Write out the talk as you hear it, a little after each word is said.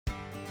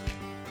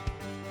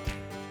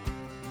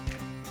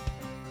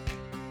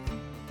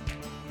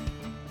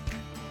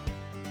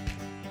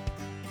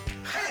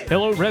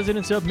Hello,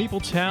 residents of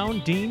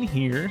Meepletown. Dean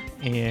here,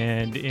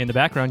 and in the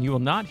background you will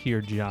not hear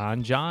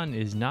John. John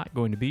is not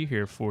going to be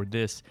here for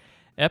this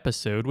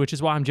episode, which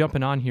is why I'm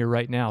jumping on here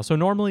right now. So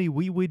normally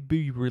we would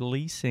be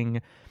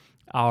releasing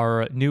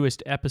our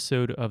newest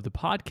episode of the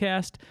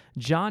podcast.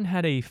 John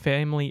had a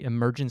family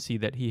emergency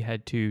that he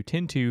had to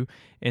tend to,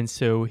 and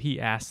so he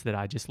asked that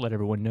I just let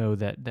everyone know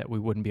that we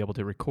wouldn't be able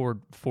to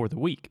record for the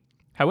week.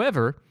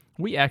 However,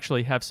 we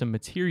actually have some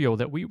material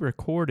that we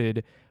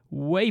recorded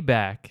way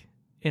back,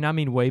 and I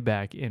mean way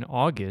back in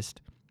August.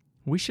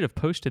 We should have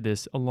posted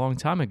this a long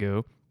time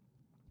ago,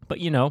 but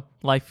you know,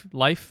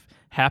 life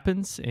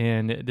happens,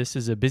 and this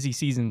is a busy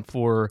season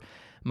for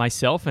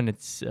myself and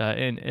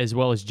as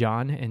well as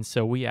John, and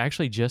so we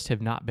actually just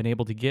have not been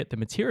able to get the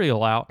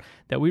material out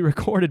that we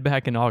recorded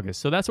back in August.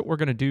 So that's what we're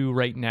going to do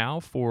right now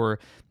for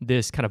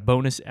this kind of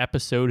bonus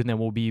episode, and then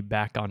we'll be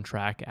back on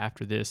track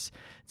after this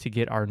to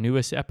get our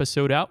newest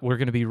episode out. We're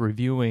going to be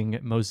reviewing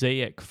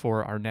Mosaic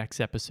for our next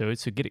episode,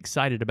 so get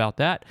excited about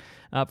that.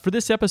 For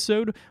this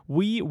episode,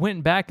 we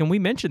went back, and we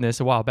mentioned this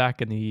a while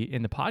back in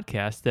the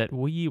podcast, that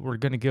we were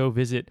going to go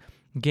visit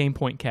Game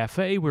Point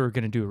Cafe. We were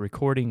going to do a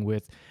recording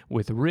with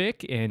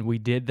Rick, and we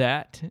did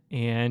that,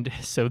 and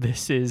so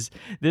this is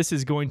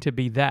going to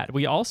be that.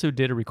 We also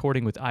did a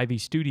recording with Ivy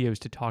Studios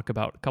to talk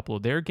about a couple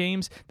of their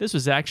games. This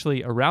was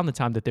actually around the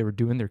time that they were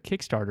doing their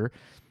Kickstarter.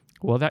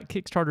 Well, that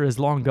Kickstarter is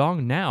long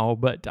gone now,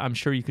 but I'm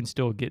sure you can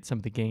still get some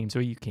of the games,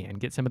 or you can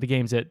get some of the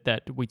games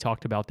that we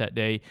talked about that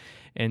day,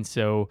 and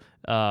so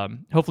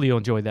hopefully you'll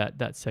enjoy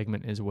that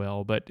segment as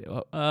well. But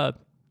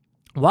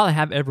while I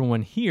have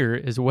everyone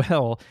here as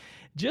well,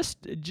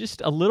 just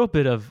a little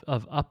bit of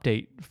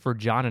update for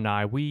John and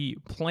I. We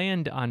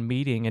planned on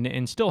meeting,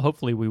 and still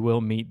hopefully we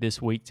will meet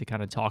this week to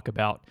kind of talk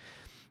about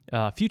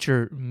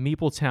future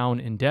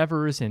Meepletown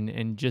endeavors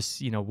and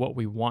just, you know, what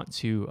we want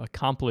to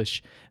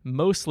accomplish.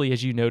 Mostly,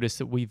 as you notice,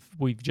 that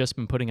we've just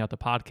been putting out the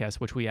podcast,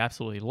 which we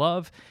absolutely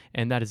love,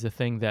 and that is the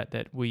thing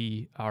that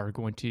we are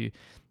going to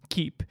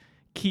keep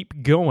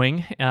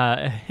going,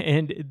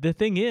 and the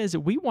thing is,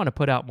 we want to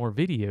put out more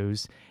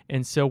videos,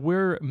 and so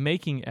we're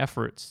making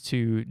efforts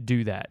to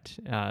do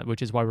that,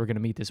 which is why we're going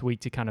to meet this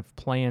week to kind of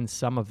plan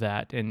some of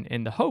that,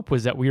 and the hope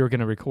was that we were going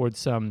to record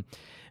some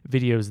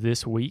videos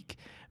this week,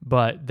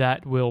 but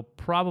that will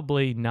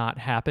probably not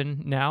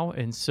happen now,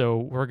 and so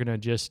we're going to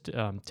just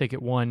take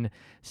it one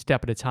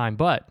step at a time.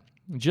 But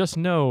just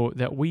know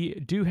that we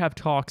do have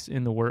talks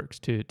in the works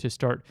to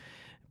start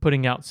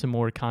putting out some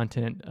more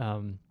content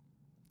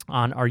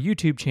on our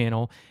YouTube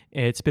channel.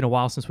 It's been a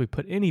while since we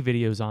put any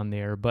videos on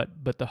there, but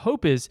the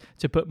hope is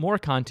to put more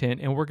content,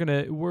 and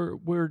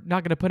we're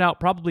not gonna put out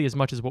probably as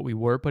much as what we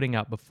were putting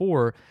out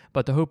before,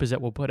 but the hope is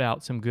that we'll put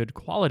out some good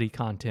quality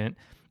content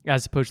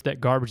as opposed to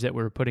that garbage that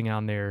we were putting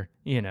on there,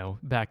 you know,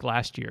 back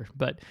last year.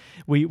 But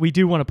we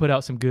do want to put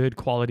out some good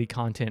quality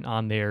content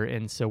on there,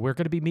 and so we're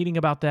going to be meeting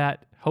about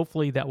that.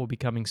 Hopefully that will be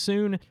coming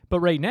soon.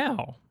 But right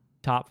now,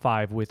 Top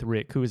 5 with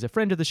Rick, who is a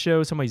friend of the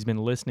show, somebody who's been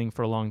listening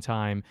for a long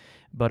time,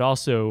 but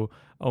also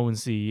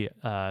owns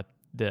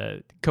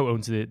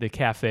co-owns the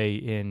cafe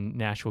in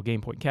Nashville,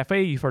 Game Point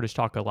Cafe. You've heard us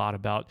talk a lot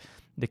about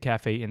the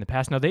cafe in the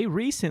past. Now, they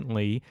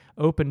recently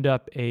opened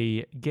up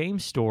a game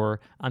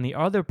store on the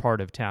other part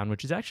of town,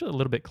 which is actually a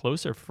little bit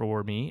closer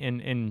for me,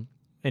 and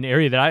an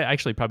area that I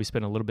actually probably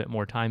spend a little bit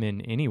more time in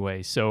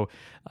anyway. So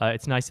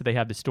it's nice that they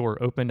have the store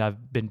opened.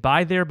 I've been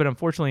by there, but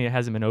unfortunately it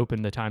hasn't been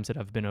open the times that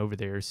I've been over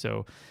there.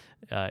 So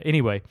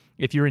anyway,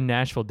 if you're in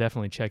Nashville,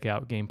 definitely check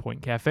out Game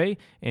Point Cafe.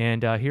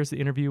 And here's the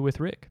interview with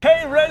Rick.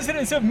 Hey,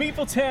 residents of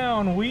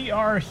Meepletown, we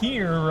are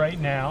here right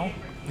now.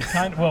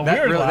 We're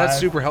live. That's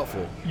super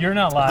helpful. You're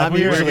not live. I'm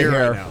usually here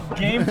right now.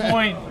 Game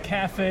Point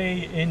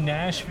Cafe in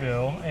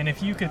Nashville, and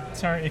if you could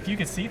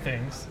see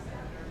things,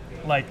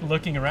 like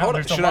looking around,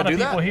 there's a lot of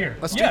people here.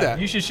 Let's do that.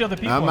 You should show the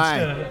people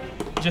instead of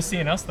just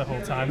seeing us the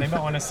whole time. They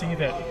might want to see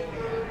that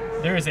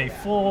there is a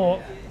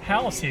full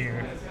house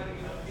here.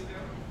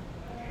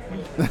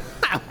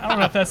 I don't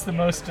know if that's the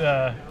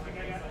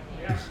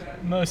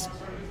most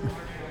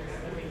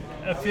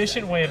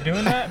efficient way of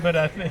doing that, but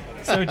I think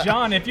so.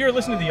 John, if you're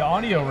listening to the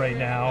audio right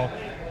now,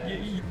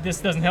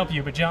 this doesn't help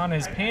you, but John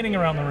is panning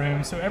around the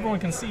room so everyone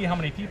can see how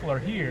many people are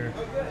here.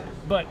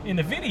 But in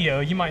the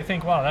video, you might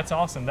think, wow, that's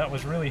awesome. That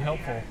was really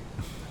helpful.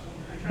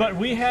 But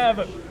we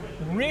have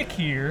Rick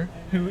here,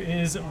 who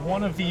is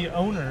one of the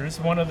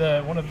owners, one of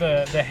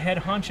the head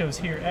honchos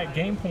here at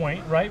Game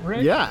Point, right,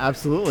 Rick? Yeah,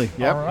 absolutely.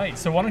 Yep. All right.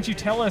 So why don't you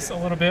tell us a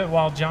little bit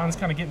while John's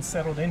kind of getting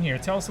settled in here?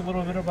 Tell us a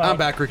little bit about. I'm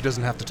back. Rick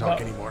doesn't have to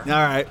talk anymore. All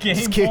right.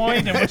 Game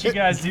Point and what you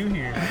guys do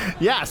here.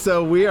 Yeah.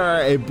 So we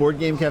are a board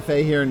game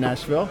cafe here in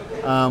Nashville.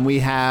 We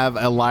have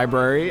a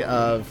library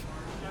of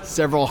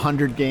several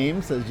hundred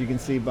games, as you can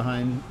see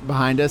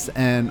behind us,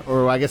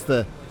 or I guess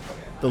the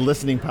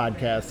listening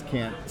podcast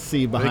can't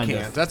see behind they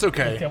can't. us. That's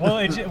okay.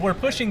 Well, we're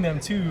pushing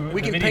them to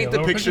we can video. paint the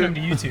we're picture. Pushing them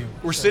to YouTube.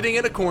 We're sitting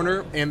in a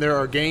corner, and there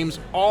are games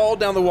all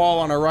down the wall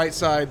on our right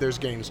side. There's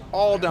games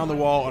all down the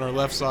wall on our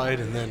left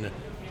side, and then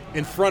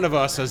in front of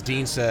us, as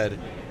Dean said,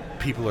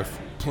 people are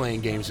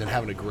playing games and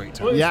having a great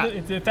time. Well, Yeah.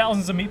 it's the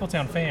thousands of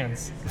Meepletown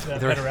fans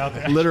that are out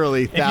there.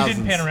 Literally If you thousands.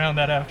 didn't pan around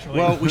that, actually.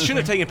 Well, we shouldn't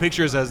have taken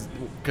pictures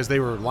because they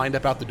were lined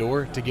up out the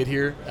door to get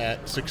here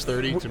at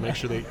 6:30 to make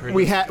sure they heard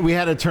We us.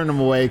 had to turn them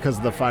away because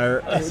of the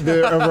fire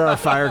over our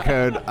fire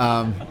code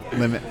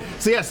limit.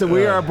 So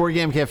we are a board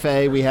game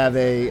cafe. We have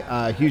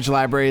a huge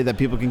library that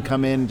people can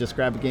come in and just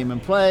grab a game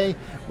and play.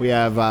 We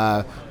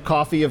have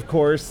coffee, of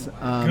course.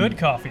 Good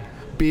coffee.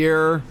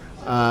 Beer,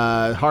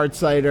 hard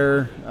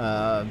cider,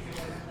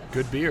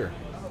 Good beer.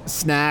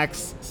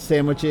 snacks,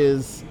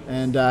 sandwiches,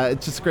 and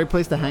it's just a great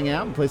place to hang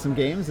out and play some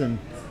games and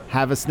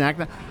have a snack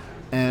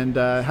and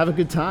have a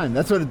good time.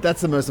 That's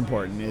the most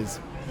important. Is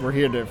we're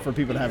here for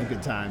people to have a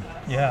good time.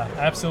 Yeah,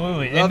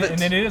 absolutely. Love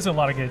And it is a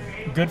lot of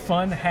good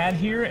fun had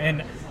here.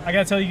 And I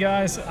gotta tell you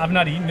guys, I've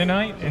not eaten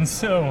tonight, and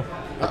so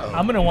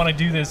I'm gonna want to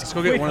do this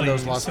go quickly get one of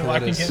those Las so I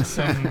can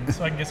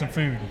Paletas. get some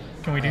food.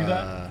 Can we do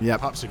that?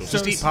 Yep. Popsicles. So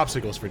Just eat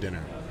popsicles for dinner.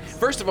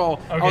 First of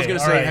all, I Okay, was going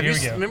to all say, right, have here you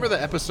we go. remember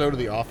the episode of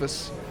The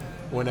Office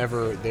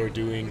whenever they're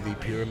doing the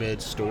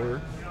pyramid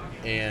store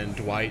and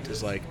Dwight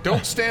is like,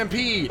 "Don't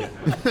stampede."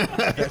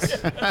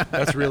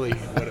 that's really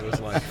what it was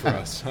like for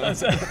us. Huh?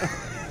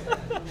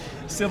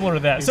 Similar to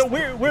that. So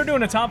we're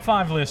doing a top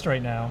 5 list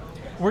right now.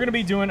 We're gonna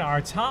be doing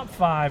our top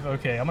 5.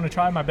 Okay, I'm gonna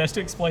try my best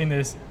to explain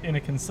this in a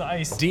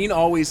concise. Dean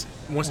always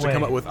wants to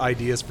come Wait. up with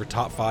ideas for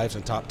top 5s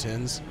and top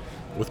 10s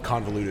with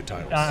convoluted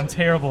titles. I'm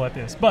terrible at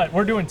this, but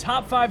we're doing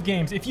top 5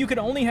 games. If you could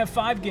only have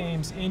 5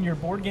 games in your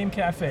board game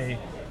cafe,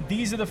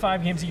 these are the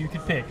 5 games that you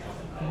could pick.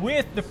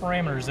 With the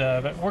parameters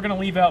of we're going to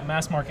leave out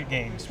mass market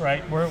games,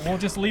 right? We'll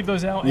just leave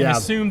those out and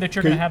assume that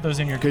you're going to have those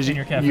in your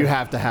cafe. You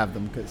have to have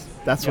them because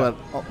that's what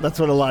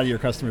a lot of your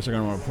customers are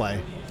going to want to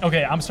play.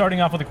 Okay, I'm starting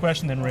off with a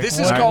question then, Rick. This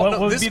is called- what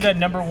would this be ca- that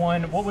number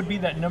one? What would be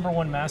that number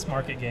one mass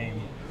market game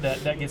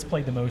that gets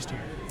played the most here?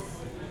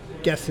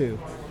 Guess who?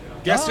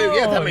 Guess who?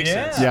 Yeah, that Oh, makes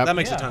sense. Yep. That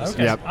makes a ton of okay.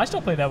 sense. Yep. I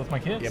still play that with my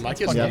kids. Yeah, my It's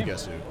kids a fun love game.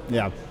 Guess Who.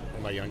 Yeah.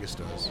 My youngest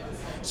does.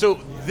 So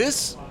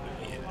this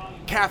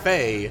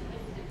cafe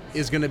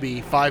is going to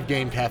be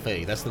 5-Game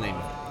Cafe. That's the name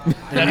of it.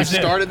 And That we is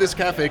it. started this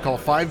cafe called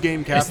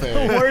 5-Game It's the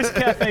Cafe. worst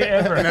cafe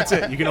ever. And that's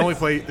it. You can only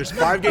play. There's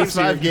 5 games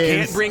There's 5 here. You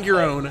games. can't bring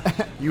your own.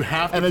 You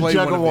have to And a play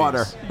jug one of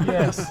water. these.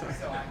 Yes.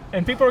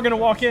 And people are going to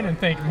walk in and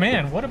think,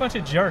 man, what a bunch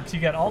of jerks.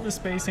 You got all this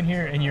space in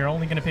here, and you're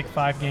only going to pick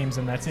 5 games,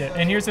 and that's it.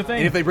 And here's the thing.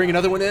 And if they bring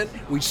another one in,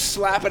 we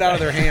slap it out of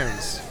their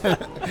hands.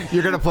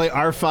 You're going to play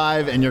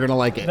R5 and you're going to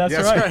like it. That's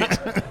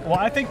That's right. Well,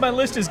 I think my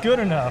list is good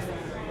enough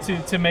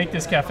to make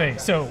this cafe.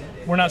 So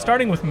we're not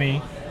starting with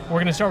me. We're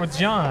going to start with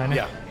John.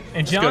 Yeah.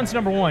 And That's John's good.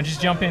 number 1. Just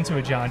jump into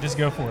it, John. Just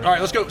go for it. All right,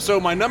 let's go. So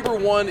my number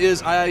 1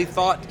 is I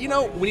thought, we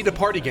need a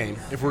party game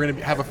if we're going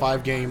to have a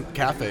 5-game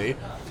cafe.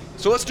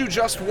 So let's do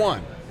just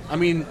one. I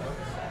mean,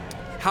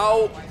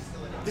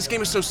 this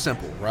game is so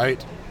simple,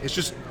 right? It's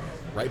just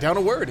write down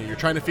a word and you're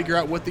trying to figure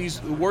out what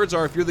these words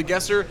are if you're the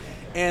guesser.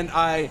 And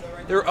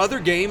there are other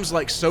games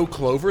like So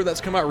Clover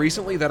that's come out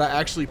recently that I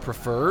actually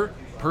prefer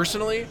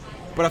personally,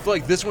 but I feel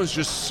like this one's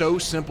just so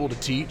simple to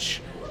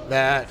teach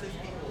that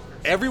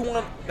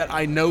everyone that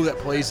I know that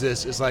plays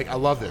this is like, I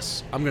love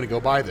this. I'm going to go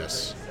buy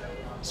this.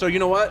 So you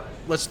know what?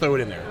 Let's throw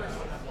it in there.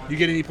 You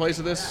get any plays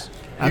of this? here?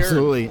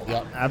 Absolutely.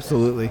 Yep.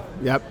 Absolutely.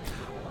 Yep.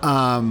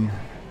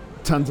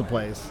 Tons of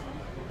plays.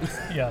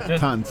 Yeah,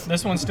 Tons.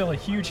 This one's still a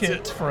huge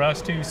hit for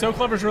us, too. So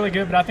Clover's really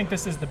good, but I think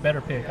this is the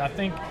better pick. I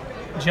think,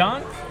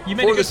 John, you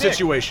made For a good the pick.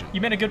 situation. You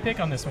made a good pick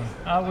on this one.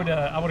 I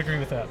would agree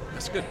with that.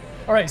 That's good.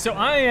 All right, so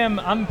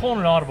I'm pulling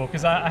an audible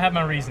because I have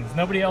my reasons.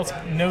 Nobody else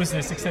knows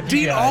this except you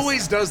Dean guys.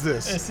 always does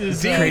this. This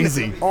is, Dean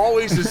Crazy.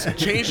 always just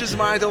changes his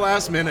mind at the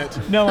last minute.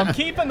 No, I'm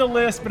keeping the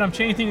list, but I'm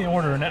changing the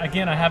order. And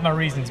again, I have my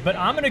reasons. But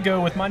I'm going to go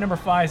with my number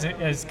 5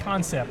 as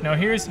concept. Now,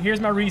 here's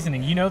my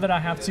reasoning. You know that I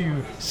have to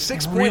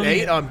 6.8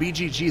 really- on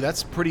BGG.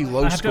 That's pretty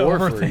low I have to score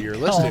for overthink your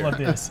list all here. of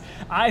this.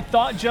 I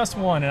thought just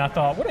one, and I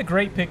thought, what a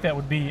great pick that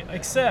would be.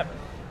 Except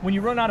when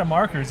you run out of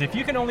markers, if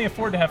you can only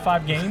afford to have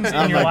 5 games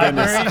in your my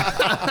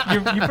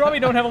library, you probably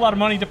don't have a lot of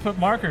money to put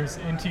markers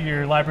into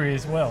your library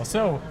as well.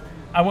 So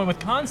I went with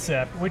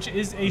concept, which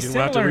is a You don't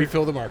have to similar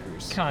refill the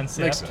markers.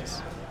 concept Makes sense.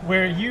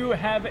 where you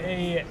have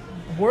a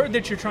word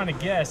that you're trying to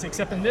guess,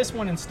 except in this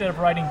one, instead of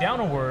writing down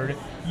a word,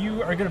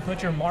 you are going to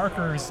put your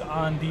markers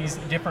on these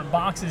different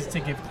boxes to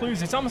give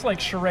clues. It's almost like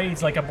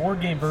charades, like a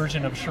board game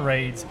version of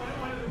charades.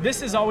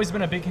 This has always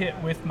been a big hit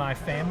with my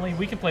family.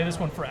 We can play this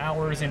one for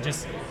hours and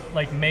just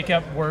like make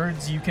up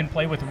words. You can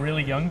play with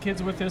really young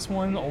kids with this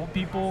one, old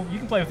people. You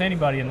can play with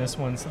anybody in this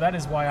one. So that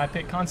is why I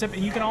picked concept.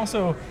 And you can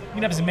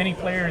have as many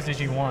players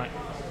as you want.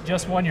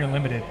 Just one, you're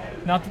limited.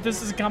 Not that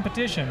this is a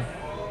competition,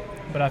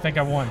 but I think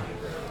I won.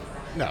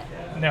 No.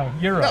 No,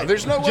 you're right.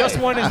 there's no way. Just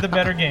one is the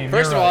better game.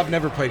 First You're of all, right. I've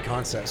never played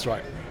Concept, so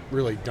I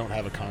really don't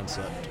have a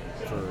concept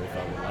for if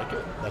I would like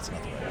it. That's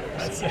nothing.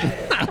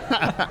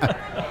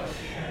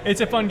 It's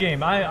a fun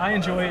game. I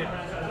enjoy it.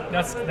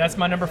 That's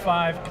my number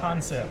 5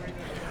 concept.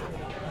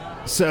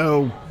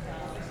 So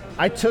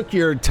I took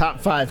your top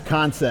 5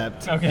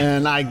 concept Okay.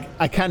 and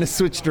I kind of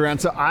switched around.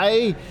 So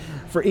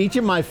for each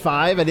of my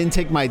 5, I didn't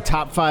take my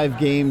top 5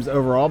 games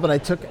overall, but I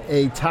took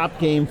a top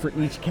game for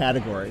each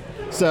category.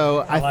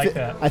 So I like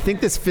that. I think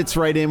this fits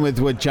right in with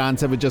what John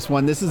said with just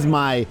one. This is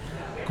my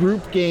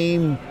group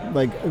game,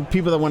 like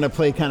people that want to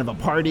play kind of a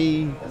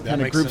party kind of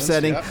makes group sense,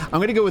 setting. yeah. I'm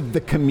going to go with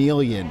the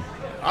Chameleon.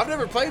 I've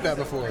never played that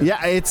before.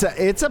 Yeah, it's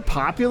a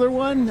popular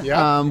one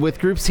Yeah. with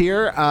groups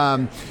here.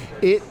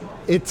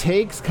 It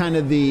takes kind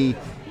of the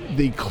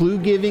clue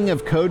giving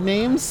of code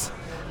names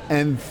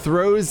and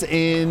throws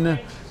in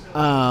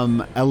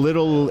a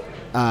little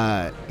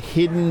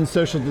hidden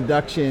social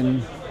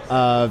deduction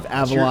of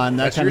Avalon,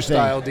 that That's kind your of thing.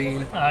 style,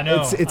 Dean. I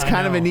know. It's I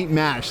kind of know. a neat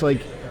mash.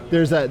 Like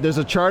there's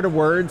a chart of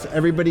words.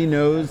 Everybody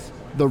knows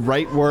the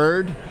right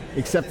word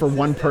except for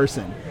one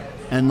person.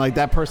 And like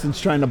that person's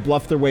trying to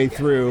bluff their way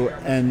through,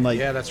 and like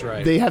Yeah, that's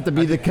right. they have to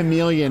be the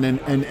chameleon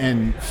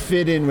and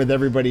fit in with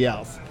everybody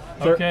else.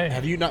 So- Okay.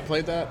 Have you not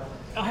played that?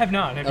 I have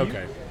not. Have you?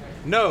 Okay.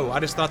 No, I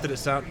just thought that it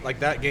sounded like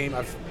that game.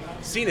 I've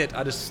seen it.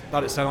 I just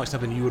thought it sounded like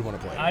something you would want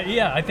to play.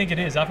 Yeah, I think it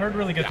is. I've heard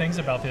really good things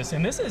about this,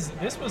 and this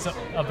was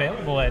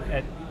available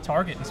at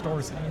Target and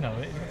stores. You know,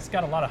 it's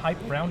got a lot of hype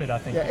around it. I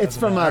think. Yeah, because it's of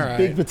from that. a Alright.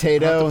 Big I'll have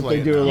Potato. to play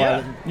They it do a now.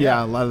 lot.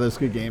 Yeah. A lot of those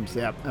good games.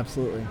 Yeah,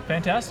 absolutely.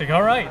 Fantastic.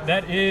 All right,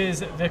 that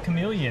is the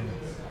Chameleon.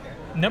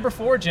 Number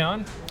 4,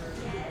 John.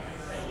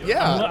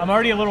 Yeah. I'm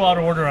already a little out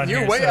of order on You're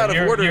here. way so out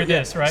of order. You're Yeah.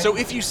 this, right? So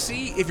if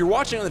you're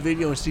watching on the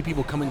video and see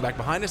people coming back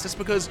behind us, that's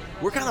because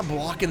we're kind of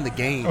blocking the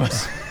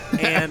games.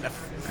 And I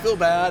feel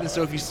bad. And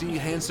so if you see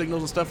hand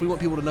signals and stuff, we want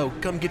people to know,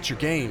 come get your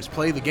games,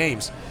 play the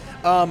games.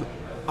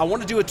 I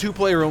want to do a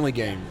 2-player only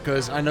game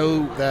because I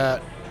know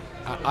that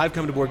I've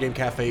come to board game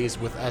cafes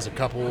as a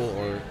couple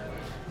or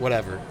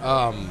whatever.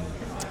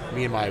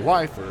 Me and my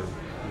wife or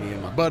me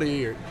and my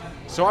buddy.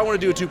 So I want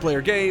to do a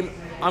 2-player game.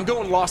 I'm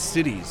going Lost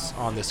Cities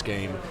on this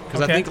game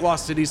because Okay. I think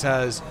Lost Cities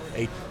has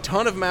a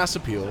ton of mass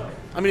appeal.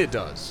 I mean, it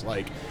does.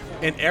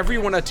 And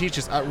everyone I teach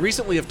I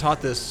recently have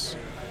taught this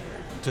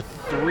to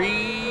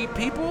 3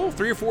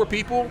 or 4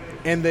 people,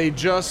 and they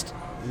just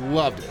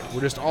loved it.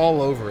 We're just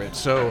all over it.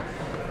 So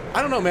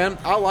I don't know, man.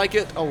 I like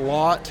it a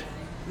lot.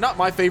 Not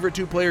my favorite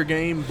 2-player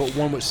game, but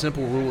one with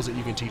simple rules that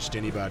you can teach to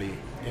anybody,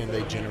 and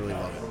they generally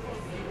love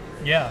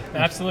it. yeah,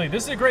 absolutely.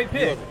 This is a great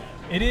pick.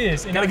 It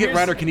is. And Gotta now get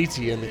here's- Reiner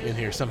Knizia in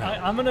here somehow.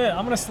 I'm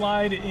gonna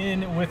slide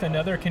in with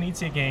another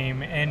Knizia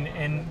game,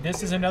 and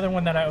this is another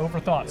one that I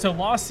overthought. So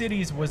Lost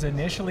Cities was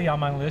initially on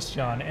my list,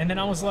 John, and then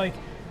I was like,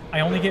 I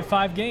only get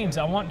 5 games.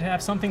 I want to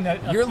have something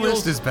that Your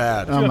appeals list is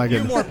bad. Oh to my a few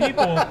goodness. more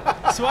people.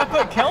 So I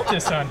put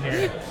Keltis on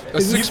here. A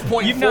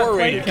 6.4 You've not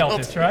played rated.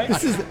 Keltis, right?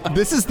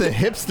 This is the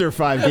hipster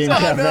 5 game I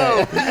cafe.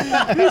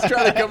 know. He's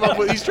trying to come up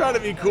with. He's trying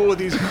to be cool with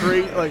these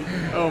great.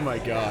 Oh my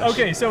gosh.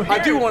 Okay, so I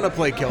do here- want to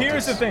play Keltis.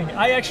 Here's the thing.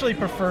 I actually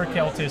prefer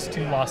Keltis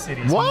to Lost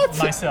Cities. What?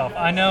 Myself.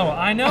 I know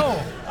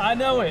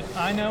it.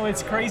 I know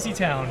it's crazy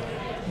town.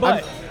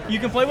 But you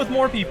can play with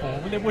more people,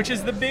 which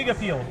is the big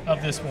appeal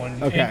of this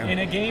one. Okay. In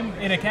a game,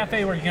 in a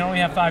cafe where you can only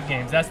have 5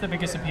 games, that's the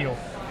biggest appeal.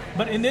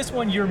 But in this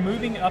one, you're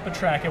moving up a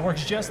track. It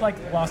works just like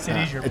Lost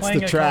Cities. You're It's playing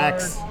the a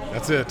tracks. card.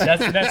 That's it.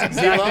 That's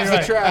exactly loves the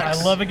right. tracks.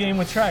 I love a game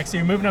with tracks. So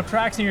you're moving up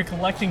tracks and you're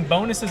collecting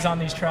bonuses on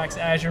these tracks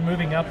as you're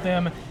moving up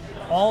them.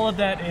 All of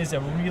that is a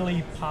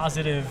really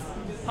positive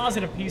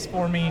piece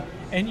for me.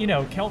 And you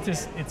know,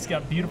 Keltis, it's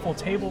got beautiful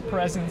table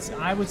presence.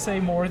 I would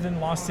say more than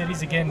Lost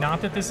Cities. Again,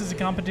 not that this is a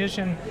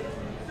competition,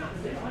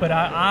 but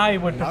I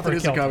would prefer Not that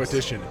it's Keltis. a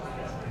competition,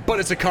 but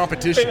it's a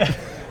competition.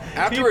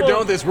 After we're People- done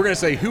with this, we're going to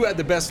say who had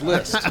the best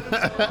list.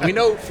 We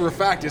know for a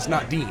fact it's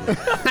not Dean.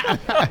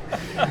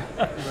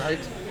 Right?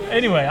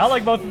 Anyway, I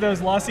like both of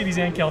those, Lost Cities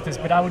and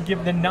Keltis, but I would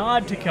give the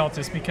nod to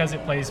Keltis because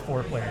it plays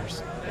 4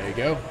 players. There you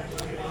go.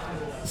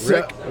 So-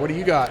 Rick, what do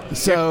you got?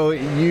 So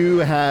you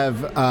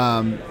have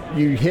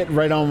you hit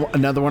right on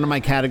another one of my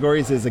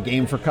categories is a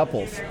game for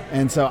couples,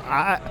 and so Rick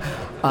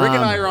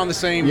and I are on the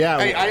same. yeah.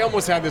 I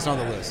almost had this on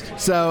the list.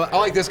 So I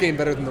like this game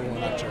better than the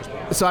one I chose.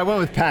 So I went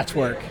with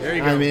Patchwork. There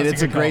you go. I mean, That's a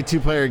it's a good great call.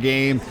 2-player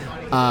game.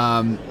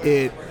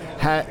 It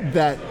had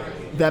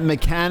that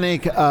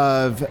mechanic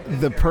of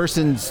the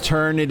person's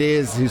turn it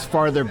is who's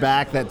farther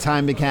back. That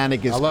time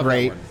mechanic is I love that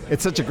great. one.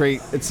 It's such a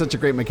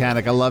great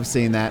mechanic. I love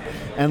seeing that,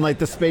 and like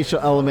the spatial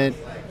element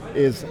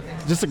is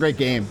just a great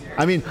game.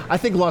 I mean, I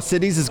think Lost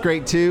Cities is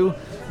great too,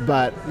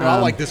 but No, I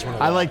like this one a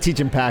I lot. like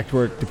teaching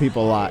Patchwork to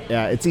people a lot.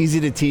 Yeah, it's easy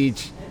to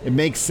teach. It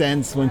makes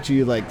sense once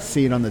you like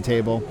see it on the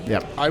table.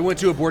 Yep. I went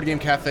to a board game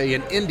cafe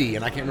in Indy,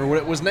 and I can't remember what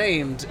it was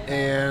named,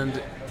 and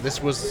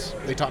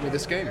they taught me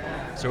this game.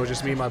 So it was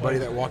just me and my buddy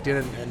that walked in,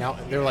 and now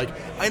they were like,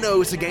 I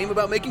know, it's a game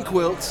about making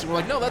quilts. And we're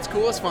like, no, that's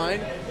cool, that's fine.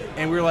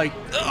 And we were like,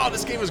 oh,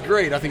 this game is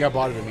great. I think I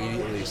bought it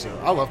immediately, so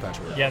I love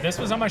Patchwork. Yeah, this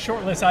was on my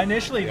short list.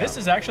 This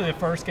is actually the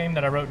first game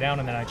that I wrote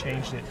down and then I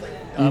changed it.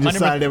 You My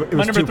decided it was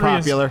my number too 3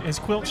 popular. Is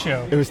Quilt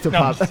Show. It was too No,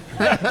 popular.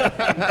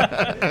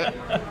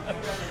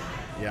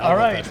 Yeah, I All love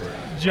right, Patchwork.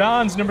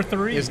 John's number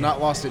 3. It's not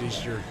Lost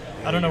Cities,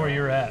 I don't know where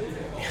you're at.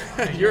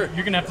 You're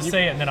gonna have to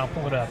say it and then I'll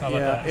pull it up. How about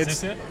that? Is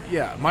this it?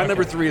 Yeah, my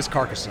number 3 is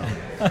Carcassonne.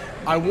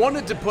 I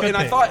wanted to put, Good and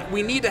I pick. thought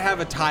we need to have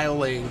a tile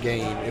laying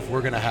game if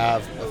we're going to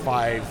have a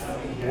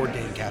 5 board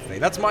game cafe.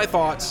 That's my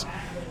thoughts.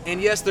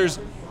 And yes, there's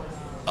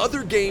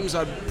other games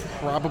I'd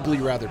probably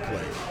rather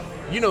play.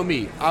 You know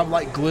me, I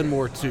like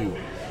Glenmore too.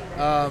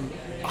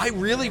 I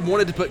really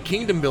wanted to put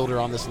Kingdom Builder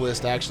on this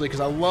list, actually,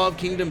 because I love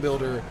Kingdom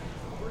Builder.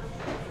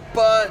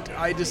 But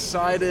I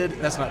decided,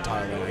 that's not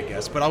tiling, I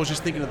guess, but I was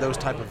just thinking of those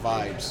type of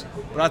vibes.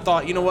 But I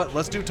thought, you know what,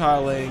 let's do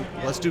tiling,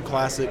 let's do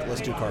Classic,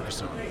 let's do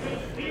Carcassonne.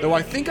 Though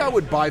I think I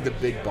would buy the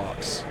big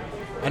box.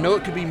 I know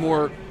it could be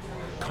more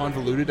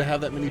convoluted to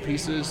have that many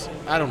pieces.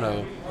 I don't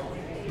know.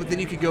 But then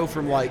you could go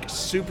from like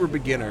super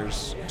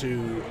beginners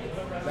to,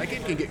 that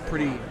game can get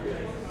pretty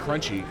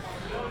crunchy.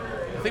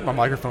 I think my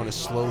microphone is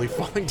slowly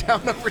falling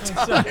down over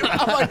time.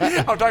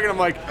 I'm talking,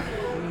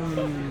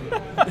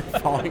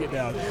 falling it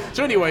down.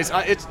 So anyways,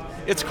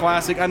 it's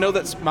Classic. I know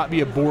that might be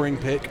a boring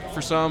pick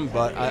for some,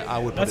 but I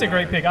would put That's it a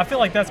great there. pick. I feel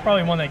like that's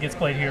probably one that gets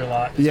played here a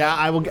lot. Yeah,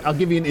 I'll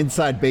give you an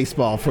inside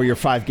baseball for your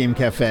 5-game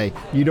cafe.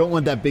 You don't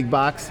want that big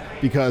box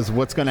because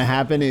what's going to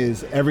happen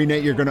is every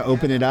night you're going to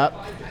open it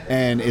up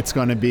and it's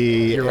going to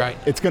be You're right.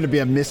 It's going to be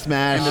a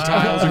mismatch. And the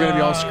tiles are going to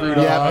be all screwed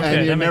yeah, up. Okay,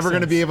 and you're that makes never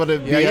going to sense. be able to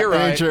Yeah, be you're an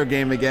right. intro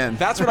game again.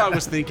 That's what I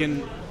was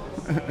thinking.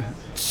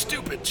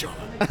 Stupid John.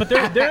 But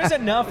there is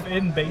enough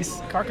in base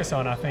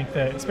Carcassonne, I think,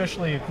 that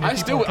especially if new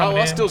people are coming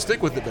I'll in. still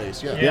stick with the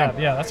base. Yeah.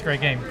 Yeah, that's a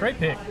great game. Great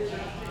pick.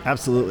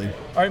 Absolutely.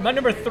 All right, my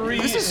number 3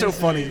 This is so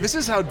funny. This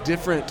is how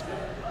different,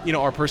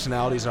 our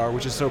personalities are,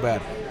 which is so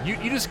bad. You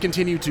just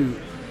continue to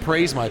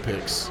praise my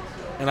picks,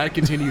 and I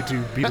continue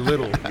to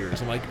belittle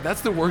yours. I'm like,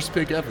 that's the worst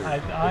pick ever.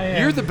 I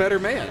am, You're the better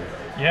man.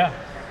 Yeah.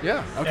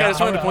 Yeah. Okay, I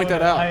just wanted to point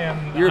that out. I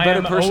am, You're a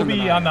better I am person Obi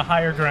than I on am. the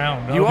higher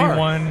ground. You are.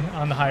 Obi-Wan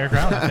on the higher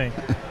ground, I think.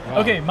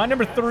 Okay, my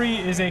number 3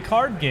 is a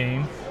card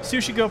game,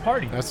 Sushi Go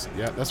Party. That's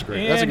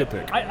great. That's a good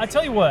pick. I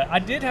tell you what, I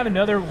did have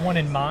another one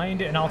in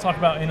mind, and I'll talk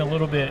about in a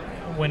little bit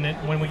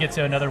when we get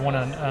to another one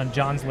on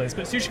John's list.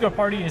 But Sushi Go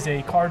Party is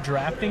a card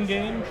drafting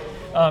game.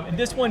 And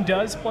this one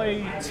does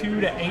play 2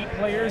 to 8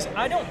 players.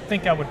 I don't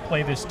think I would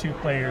play this 2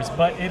 players,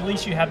 but at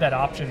least you have that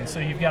option. So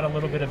you've got a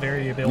little bit of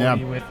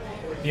variability with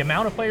the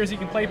amount of players you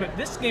can play. But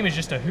this game is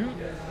just a hoot.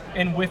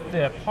 And with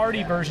the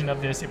party version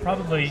of this, it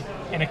probably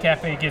in a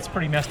cafe gets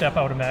pretty messed up,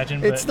 I would imagine.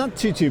 But It's not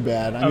too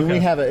bad. I mean, Okay. we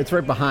have it. It's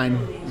right behind.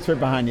 It's right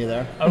behind you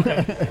there.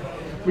 okay.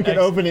 We can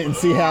open it and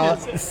see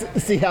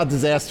how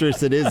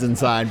disastrous it is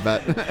inside,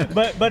 but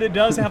But it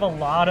does have a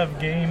lot of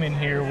game in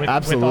here with all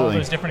Absolutely.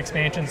 those different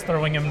expansions,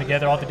 throwing them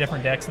together, all the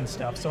different decks and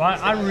stuff. So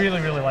I really,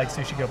 really like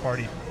Sushi Go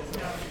Party.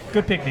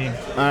 Good pick, Dean.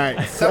 all right.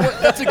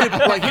 That's a good.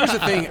 Like, here's the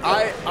thing.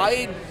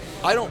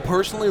 I don't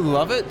personally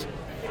love it,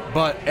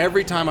 but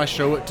every time I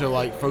show it to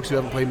like folks who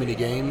haven't played many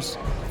games,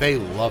 they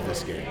love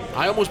this game.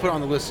 I almost put it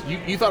on the list.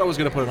 You thought I was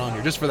going to put it on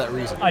here just for that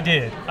reason. I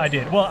did.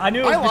 Well, I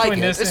knew it was I like between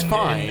it. this It's and,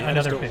 fine. and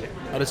another pick.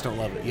 I just don't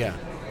love it. Yeah,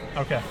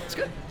 Okay. it's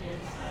good.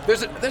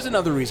 There's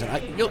another reason.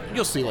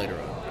 You'll see later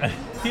on.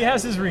 He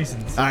has his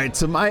reasons. All right,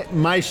 so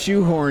my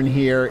shoehorn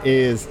here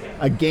is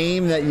a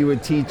game that you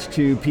would teach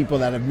to people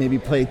that have maybe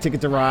played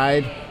Ticket to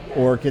Ride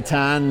or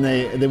Catan.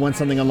 They want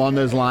something along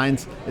those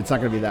lines. It's not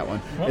going to be that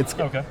one. Well, It's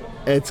okay.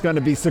 It's going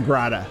to be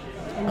Sagrada.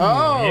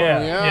 Oh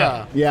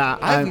yeah. Yeah,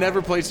 I've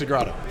never played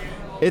Sagrada.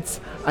 It's.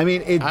 I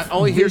mean, it's I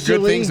only hear good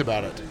visually- things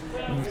about it.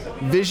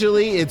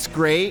 Visually, it's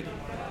great.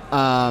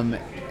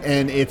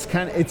 And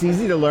it's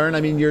easy to learn. I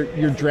mean,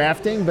 you're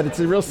drafting, but it's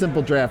a real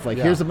simple draft. Like,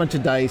 Yeah. here's a bunch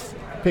of dice,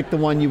 pick the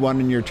one you want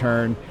in your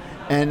turn,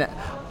 and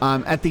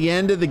at the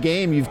end of the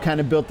game, you've kind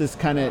of built this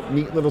kind of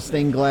neat little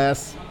stained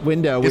glass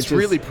window. It's which is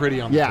really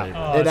pretty on the yeah, table.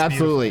 Oh, it it's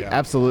absolutely, beautiful. Yeah.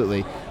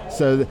 absolutely.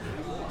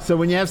 So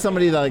when you have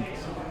somebody like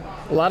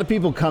a lot of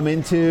people come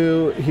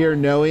into here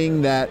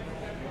knowing that,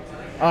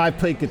 oh, I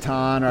played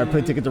Catan or I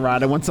played Ticket to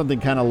Ride, I want something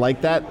kind of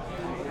like that.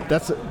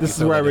 This is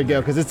throw where I that would in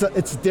go there. because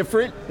it's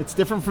different. It's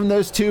different from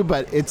those two,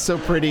 but it's so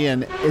pretty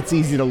and it's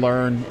easy to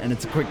learn and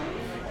it's a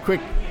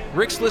quick.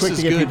 Rick's list Quick is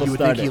to get good. people You would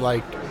think started. he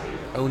like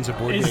owns a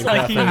board It's game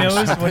like he cafe.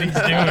 knows what he's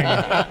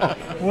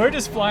doing. We're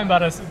just flying by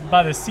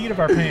the seat of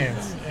our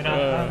pants, and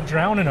I'm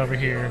drowning over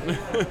here.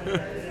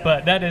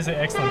 But that is an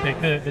excellent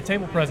pick. The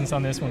table presence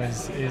on this one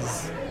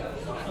is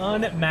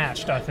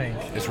unmatched, I think.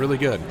 It's really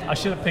good. I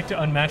should have picked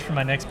unmatched for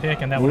my next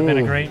pick, and that would have been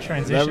a Ooh, great That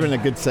transition. would have been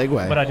a good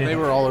segue. But I They didn't.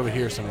 were all over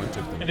here. Someone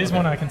took them. It is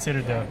one I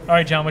considered, though. All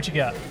right, John, what you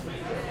got?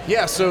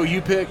 Yeah, so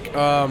you pick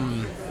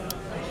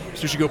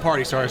Sushi Go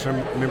Party. Sorry, I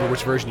don't remember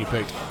which version you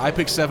picked. I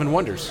picked Seven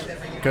Wonders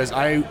because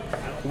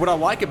what I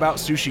like about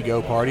Sushi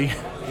Go Party,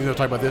 even though I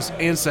talk about this,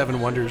 and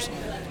Seven Wonders,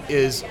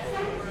 is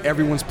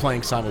everyone's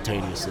playing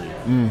simultaneously.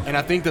 And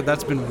I think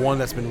that's been one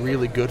that's been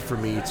really good for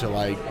me to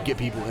like get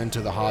people into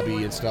the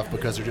hobby and stuff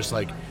because they're just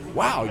like,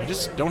 wow, you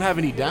just don't have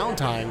any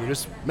downtime. You're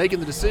just making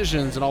the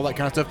decisions and all that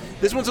kind of stuff.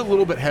 This one's a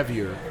little bit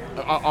heavier,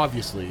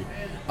 obviously.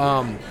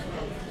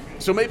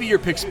 So maybe your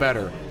pick's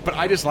better, but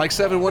I just like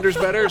Seven Wonders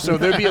better. So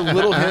there'd be a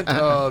little hint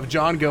of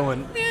John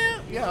going,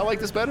 yeah, I like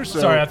this better. So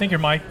Sorry, I think your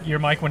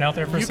mic went out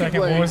there for a You can second.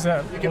 play- What was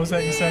that? you What can- was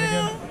that you said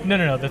again?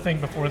 No. The thing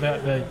before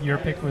that, your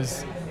pick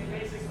was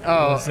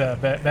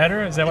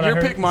better. Is that what I your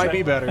heard? pick might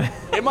be better.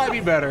 It might be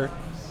better,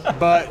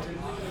 but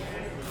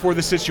for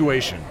the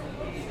situation,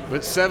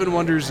 But Seven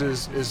Wonders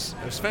is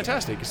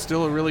fantastic. It's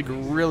still a really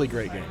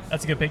great game.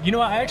 That's a good pick. You know,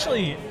 I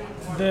actually,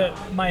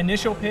 my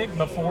initial pick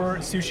before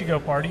Sushi Go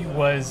Party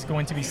was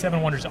going to be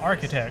Seven Wonders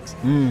Architects.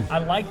 I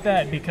like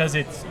that because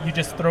you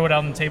just throw it out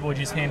on the table, you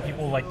just hand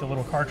people like the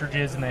little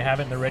cartridges and they have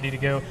it and they're ready to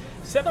go.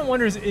 Seven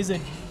Wonders is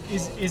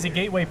a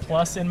gateway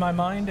plus in my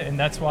mind, and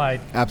that's why.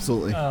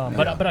 Absolutely.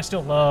 But I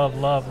still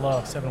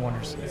love Seven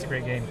Wonders. It's a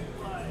great game.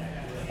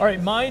 All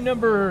right, my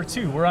number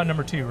 2. We're on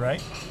number 2,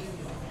 right?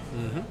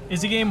 Mm-hmm.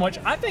 Is a game which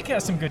I think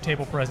has some good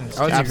table presence.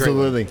 Oh,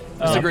 Absolutely.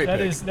 It's a great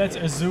pick. That's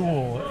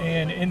Azul,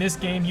 and in this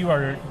game you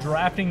are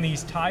drafting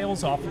these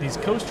tiles off of these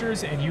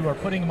coasters, and you are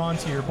putting them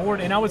onto your board.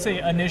 And I would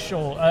say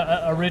original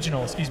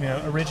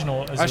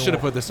Azul. I should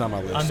have put this on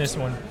my list. On this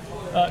one,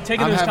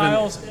 taking I'm those having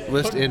tiles,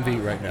 list envy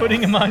right now. putting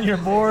them on your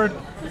board.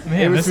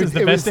 Man, this is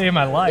the best day of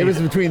my life. It was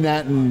between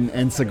that and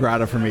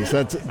Sagrada for me,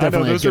 so that's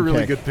definitely those a are good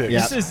really pick. good picks.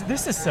 Yeah.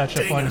 This is such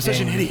a fun I'm game. such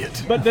an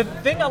idiot. But the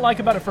thing I like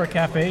about it for a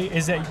cafe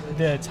is that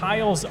the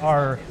tiles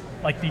are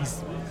like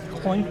these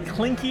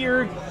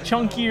clinkier,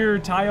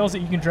 chunkier tiles that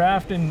you can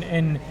draft,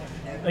 and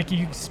like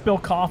you spill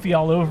coffee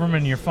all over them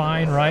and you're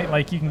fine, right?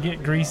 Like you can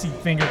get greasy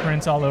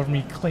fingerprints all over them,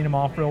 you clean them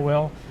off real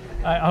well.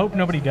 I hope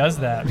nobody does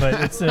that, but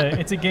it's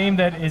a game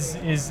that is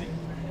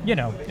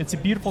it's a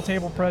beautiful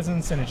table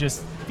presence, and it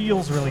just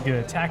feels really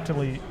good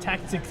tactically. Ooh.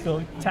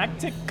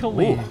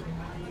 Did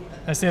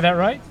I say that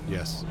right?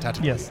 Yes,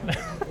 tactically. Yes.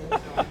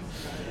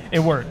 It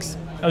works.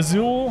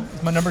 Azul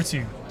is my number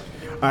 2. All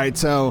right,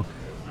 so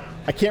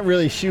I can't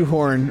really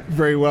shoehorn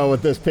very well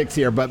with those picks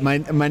here, but my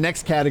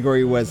next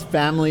category was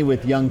family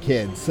with young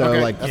kids. So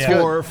Okay, like that's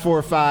 4,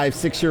 5,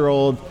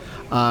 6-year-old.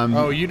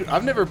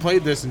 I've never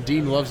played this, and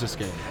Dean loves this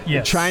game.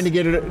 Yes. Trying to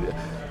get it.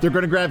 They're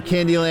going to grab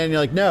Candyland. And you're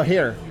like, no,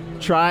 here,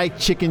 try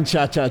Chicken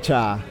Cha Cha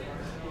Cha.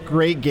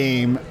 Great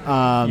game.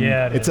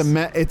 Yeah, it it's is.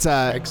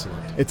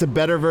 Excellent. It's a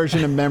better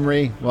version of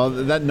Memory. Well,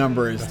 that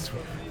number is.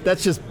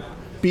 That's just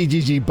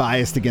BGG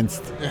biased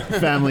against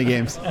family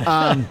games.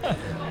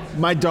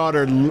 My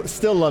daughter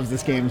still loves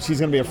this game. She's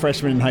going to be a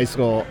freshman in high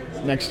school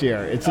next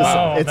year. It's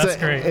just, that's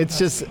great. It's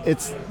just,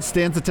 it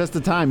stands the test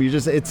of time.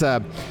 It's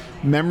a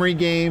memory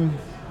game,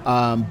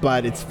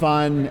 but it's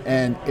fun,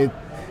 and it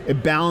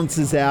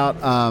balances out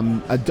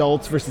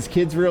adults versus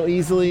kids real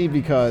easily,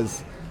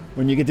 because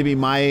when you get to be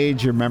my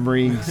age, your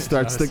memory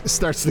starts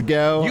to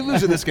go. You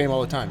lose at this game all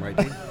the time, right,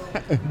 Dean?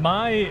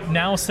 My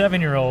now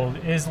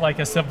 7-year-old is like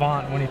a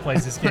savant when he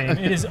plays this game.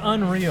 It is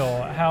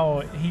unreal how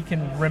he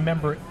can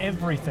remember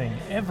everything.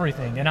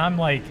 And I'm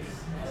like,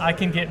 I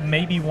can get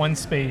maybe one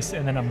space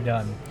and then I'm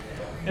done.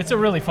 It's a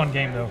really fun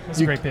game, though. It's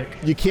a great pick.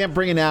 You can't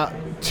bring it out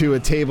to a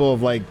table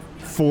of like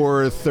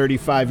 4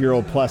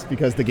 35-year-old plus,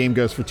 because the game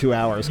goes for 2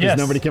 hours, because Yes.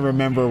 nobody can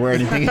remember where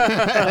anything.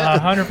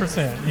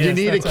 100%. You Yes,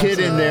 need a that's kid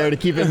in there to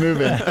keep it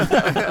moving.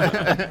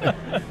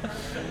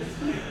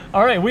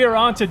 All right, we are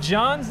on to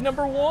John's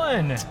number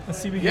 1. Let's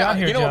see what we got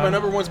here, you know John. what? My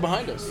number 1's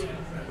behind us.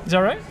 Is that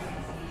right?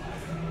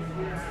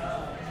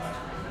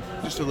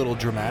 Just a little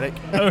dramatic.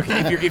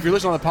 Okay. If you're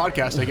listening on the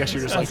podcast, I guess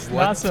you're just That's like,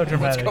 what? not so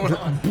dramatic. What's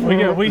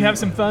going on? We have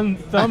some fun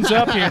thumbs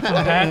up here from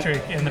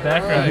Patrick in the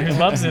background, who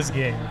loves this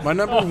game. My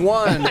number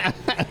 1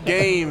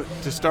 game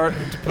to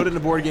put in the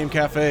Board Game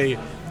Cafe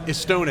is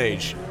Stone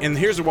Age, and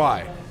here's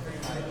why.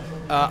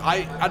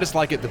 I just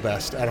like it the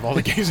best out of all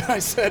the games that I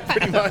said,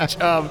 pretty much.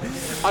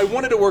 I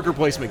wanted a worker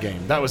placement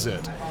game. That was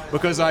it.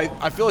 Because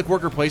I feel like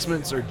worker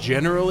placements are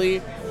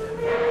generally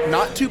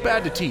not too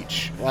bad to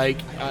teach. Like,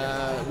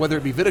 whether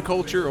it be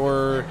viticulture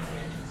or...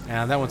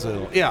 that one's a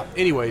little... Yeah,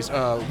 anyways,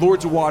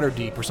 Lords of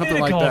Waterdeep or something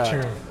like that.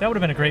 Viticulture. That would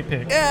have been a great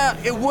pick. Yeah,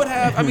 it would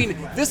have. I mean,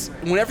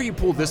 whenever you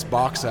pull this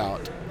box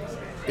out,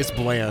 it's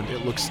bland.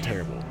 It looks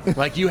terrible.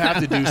 Like, you have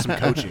to do some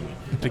coaching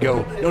to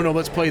go, no,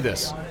 let's play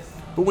this.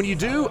 But when you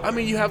do, I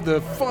mean, you have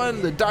the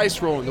fun, the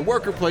dice roll, and the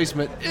worker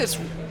placement. It's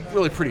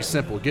really pretty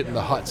simple, getting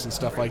the huts and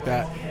stuff like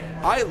that.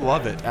 I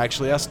love it,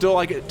 actually. I still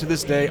like it to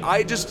this day.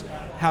 I just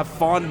have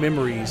fond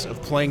memories of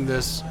playing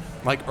this,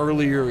 like,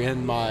 earlier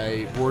in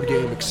my board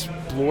game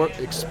exploring?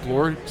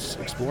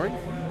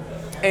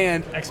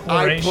 And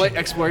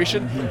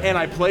Exploration. And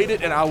I played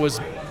it, and I was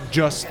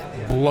just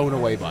blown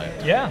away by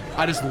it. Yeah.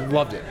 I just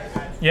loved it.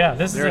 Yeah,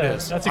 There it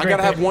is. That's a I great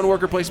gotta have pick. one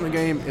worker placement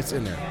game. It's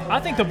in there. I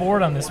think the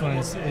board on this one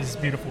is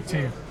beautiful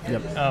too.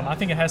 Yep. I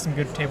think it has some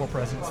good table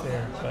presence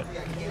there. But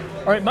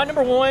all right, my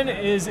number 1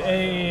 is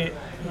a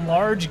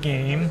large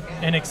game,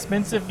 an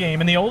expensive game,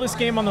 and the oldest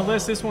game on the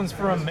list. This one's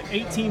from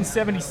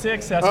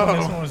 1876. That's when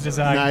this one was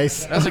designed.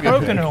 Nice. That's a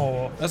good pick.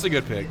 Crokinole. That's a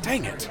good pick.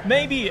 Dang it.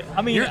 Maybe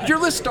I mean Your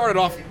list started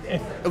off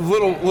a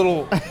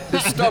little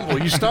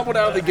stumble. You stumbled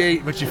out of the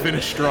gate, but you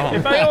finished strong.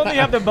 if I only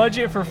have the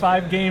budget for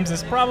 5 games,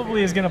 this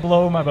probably is going to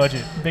blow my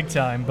budget big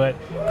time. But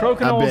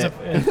Crokinole is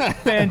a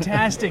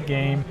fantastic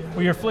game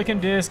where you're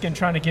flicking disc and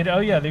trying to get. Oh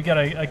yeah, they've got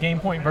a Game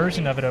Point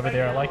version of it over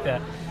there. I like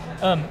that.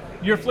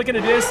 You're flicking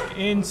a disc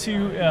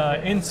into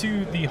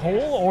the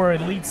hole, or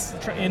at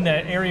least in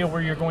the area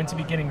where you're going to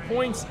be getting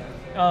points.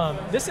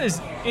 This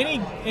is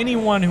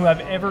anyone who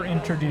I've ever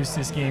introduced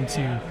this game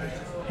to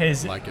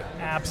has Like it.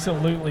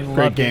 absolutely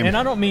loved game. it. And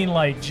I don't mean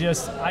like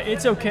just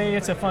it's okay,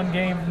 it's a fun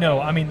game. No,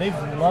 I mean they've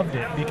loved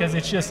it because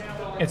it's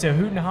a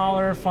hoot and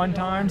holler, fun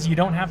times. You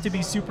don't have to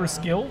be super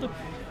skilled,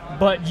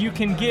 but you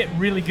can get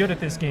really good at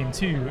this game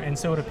too, and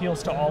so it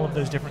appeals to all of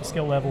those different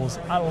skill levels.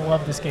 I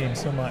love this game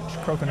so much.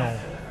 Crokinole.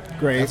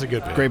 Great. That's a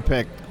good pick. Great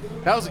pick.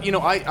 That was,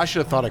 I should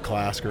have thought of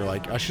Clask, or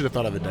like I should have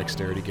thought of a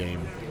dexterity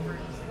game.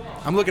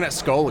 I'm looking at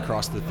Skull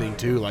across the thing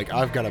too. Like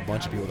I've got a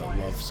bunch of people that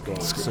love Skull.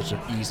 It's such an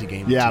easy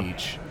game to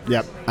teach.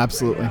 Yep.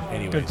 Absolutely.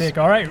 Anyways, Good pick.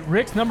 All right,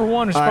 Rick's number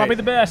one is All probably right.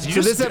 the best. Did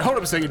you just, hold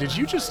up a second. Did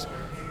you just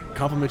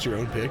compliment your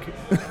own pick?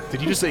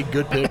 Did you just say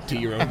good pick to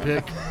your own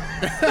pick?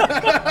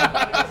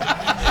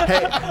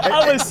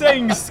 I was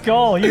saying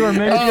Skull. You were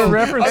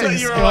referencing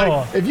you were Skull.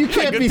 like- If you Yeah,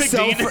 can't good be pick,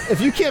 Dean.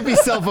 if you can't be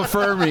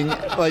self-affirming,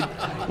 like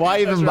why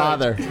even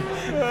bother?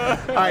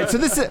 All right,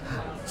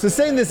 so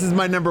saying this is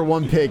my number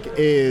one pick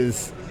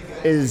is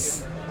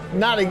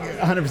not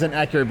 100%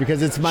 accurate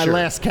because it's my Sure.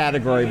 last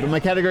category, but my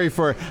category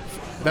for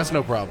That's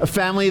no a problem.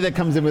 family that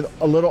comes in with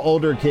a little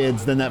older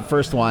kids than that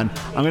first one,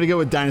 I'm going to go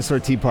with Dinosaur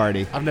Tea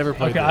Party. I've never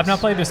played Okay, this. I've not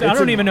played this. I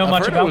don't even know I've much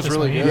heard it about was this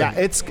really one. good. either.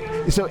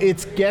 Yeah,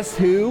 it's Guess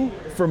Who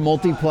for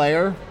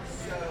multiplayer.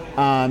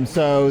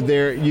 So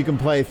there you can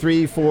play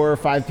 3, 4,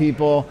 5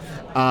 people.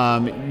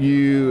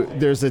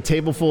 There's a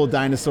table full of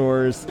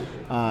dinosaurs.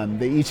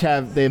 They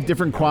have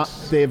different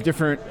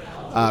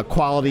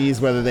qualities,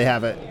 whether they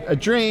have a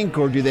drink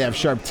or do they have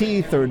sharp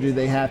teeth or do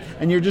they have,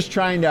 and you're just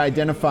trying to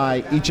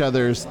identify each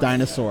other's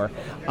dinosaur.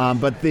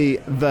 But the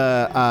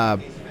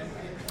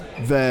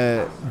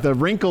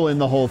wrinkle in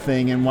the whole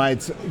thing and why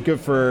it's good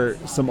for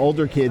some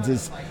older kids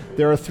is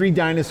there are 3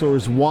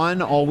 dinosaurs.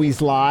 One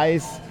always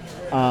lies,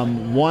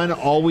 one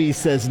always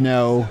says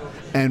no,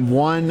 and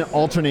one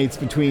alternates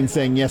between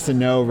saying yes and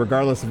no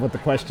regardless of what the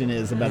question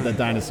is about that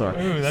dinosaur.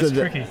 Ooh, that's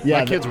tricky.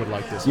 My kids would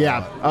like this. a Yeah.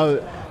 lot. Oh,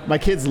 my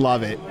kids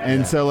love it.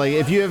 And so, like,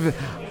 if you have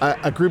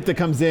a group that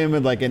comes in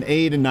with like an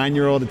 8 and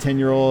 9-year-old, a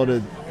 10-year-old,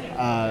 a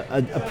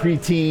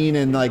preteen,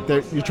 and like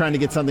you're trying to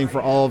get something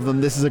for all of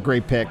them, this is a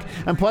great pick.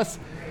 And plus,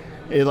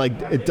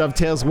 it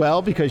dovetails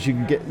well because you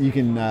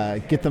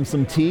can get them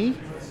some tea,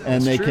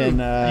 and they true. can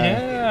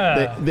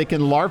Yeah. they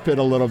can LARP it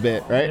a little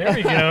bit, right? There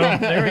we go.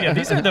 There we go.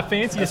 These are the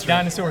fanciest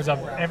dinosaurs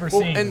I've ever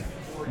Well, seen.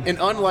 and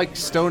unlike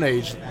Stone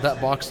Age,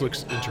 that box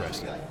looks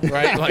interesting,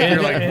 right? Like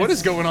you're like, what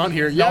is going on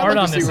here? the Yeah, I'd art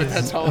like on to see this what is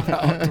that's all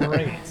about.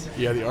 great.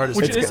 Yeah, the art is.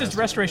 Which this is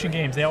Restoration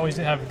Games. They always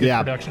have good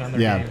production on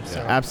their games. So.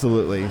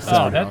 Absolutely.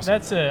 So Oh,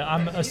 that's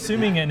I'm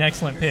assuming an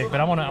excellent pick, but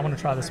I want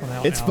to try this one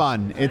out. it's now.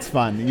 fun. It's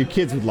fun. Your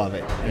kids would love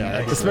it. Yeah,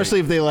 that's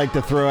Especially if they like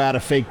to throw out a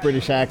fake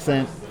British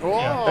accent.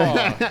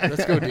 Oh,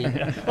 let's go,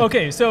 Dean.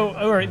 Okay, so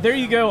all right, there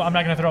you go. I'm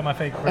not going to throw out my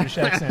fake British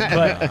accent,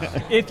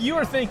 but if you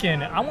are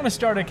thinking I want to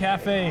start a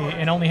cafe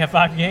and only have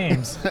 5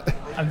 games,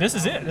 this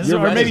is it. This is,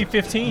 You're or right. maybe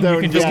 15. No,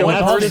 You can just yeah, go One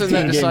that's with the person 15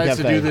 that game decides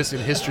to cafe. do this in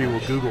history will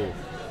Google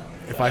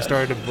if I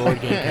started a board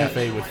game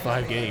cafe with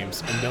 5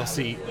 games, and they'll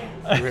see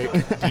Rick,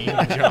 Dean,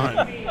 and John.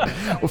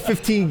 Well,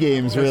 15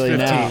 games really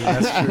 15. now.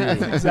 That's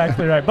true.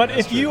 Exactly right. But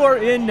if you are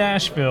in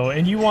Nashville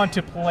and you want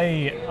to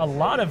play a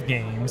lot of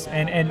games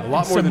and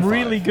lot more some than 5.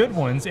 really good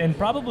ones, and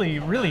probably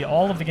really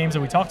all of the games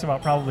that we talked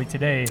about probably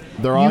today,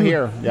 They're all you-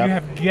 here. Yep. You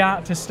have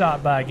got to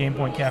stop by Game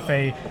Point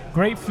Cafe.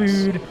 Great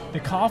food. The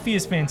coffee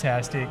is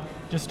fantastic.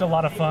 Just a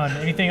lot of fun.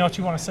 Anything else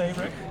you want to say,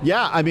 Rick?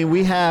 Yeah, I mean,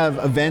 we have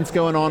events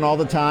going on all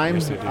the time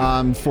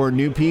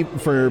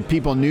for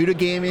people new to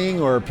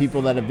gaming or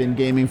people that have been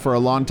gaming for a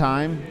long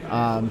time.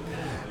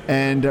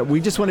 And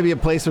we just want to be a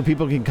place where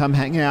people can come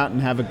hang out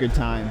and have a good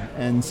time.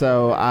 And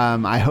so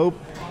I hope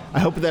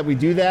that we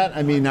do that.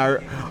 I mean,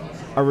 our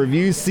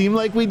reviews seem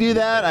like we do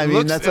that. I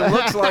mean, It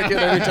looks like it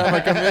every time I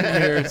come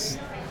in here. It's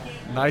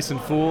nice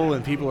and full,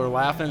 and people are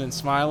laughing and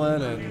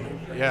smiling,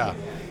 and yeah.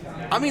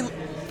 I mean,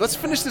 let's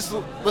finish this.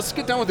 Let's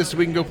get done with this so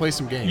we can go play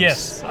some games.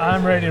 Yes,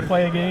 I'm ready to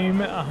play a game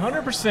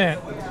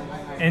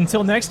 100%.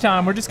 Until next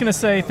time, we're just going to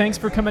say thanks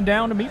for coming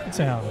down to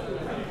Meepletown.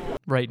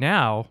 Right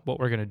now, what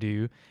we're going to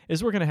do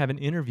is we're going to have an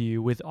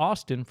interview with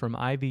Austin from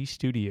Ivy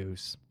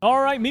Studios.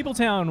 All right,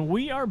 Meepletown,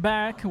 we are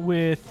back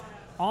with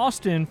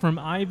Austin from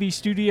Ivy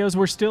Studios.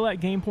 We're still at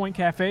Game Point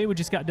Cafe. We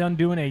just got done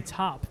doing a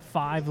top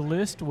 5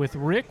 list with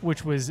Rick,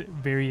 which was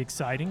very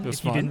exciting. was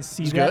If you fun. didn't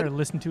see It was that good. or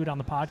listen to it on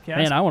the podcast.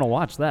 Man, I want to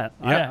watch that.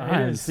 Yeah, I it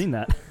haven't is. seen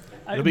that.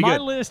 It'll be my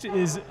good. list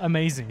is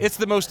amazing. It's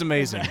the most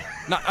amazing.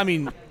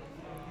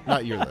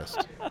 Not your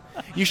list.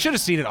 You should have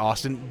seen it,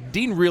 Austin.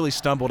 Dean really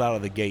stumbled out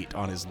of the gate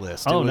on his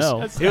list. Oh, it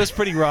was, no. It was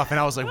pretty rough, and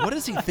I was like, what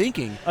is he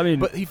thinking? I mean-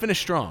 but he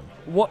finished strong.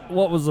 What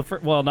was the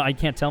first? Well, no, I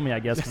can't tell me, I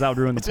guess, because that would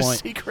ruin the It's a point.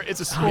 secret.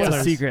 It's a It's spoiler.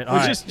 a secret. All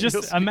Well, right.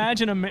 just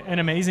imagine an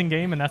amazing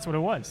game, and that's what it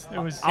was. It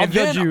was. I'll And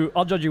judge then- you.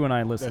 I'll judge you when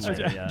I listen That's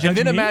to right. it. Yeah. Judge And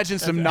then me? imagine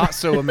some not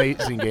so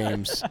amazing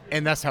games,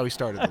 and that's how he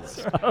started the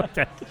list.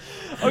 Okay.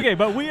 Okay,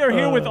 but we are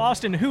here with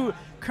Austin, who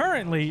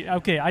currently,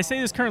 I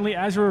say this currently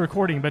as we're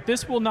recording, but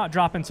this will not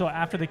drop until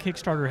after the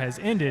Kickstarter has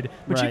ended.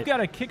 But you've Right. got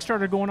a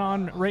Kickstarter going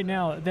on right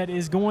now that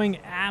is going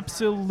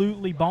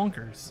absolutely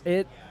bonkers.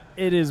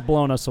 It has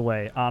blown us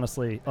away,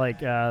 honestly. Like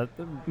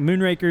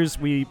Moonrakers,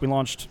 we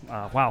launched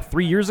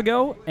 3 years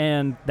ago,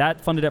 and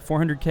that funded at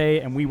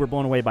 $400K, and we were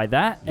blown away by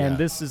that. Yeah. And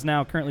this is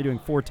now currently doing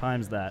 4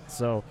 times that.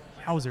 So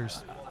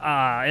Wowzers.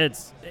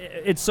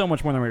 it's so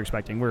much more than we were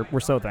expecting. We're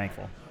so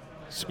thankful.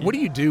 So what do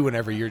you do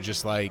whenever you're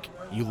just like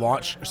you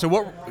launch? So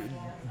what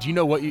do you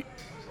know?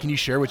 Can you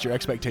share what your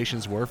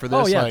expectations were for this?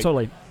 Oh yeah, Like,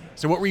 totally.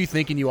 So what were you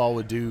thinking you all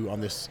would do on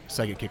this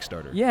second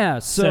Kickstarter? Yeah,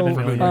 so 7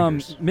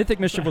 million. Mythic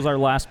Mischief was our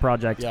last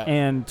project, Yeah.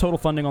 and total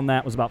funding on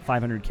that was about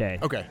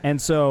 $500K. Okay. And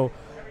so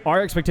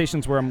our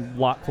expectations were a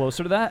lot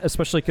closer to that,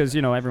 especially because,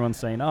 everyone's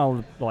saying,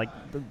 oh, like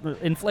the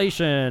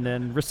inflation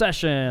and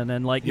recession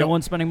and like no Yep.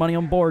 one's spending money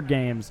on board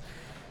games.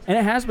 And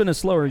it has been a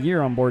slower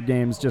year on board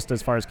games just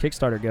as far as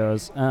Kickstarter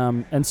goes.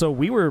 And so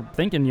we were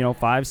thinking,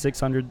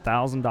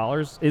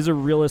 $500,000-$600,000 is a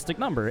realistic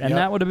number, and Yep.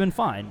 that would have been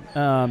fine.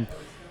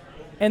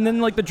 And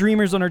then, like, the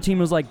Dreamers on our team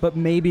was like, but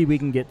maybe we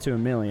can get to $1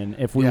 million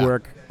if we Yeah.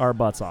 work our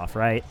butts off,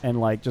 right? And,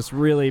 like, just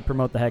really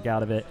promote the heck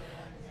out of it.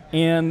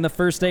 And the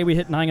first day we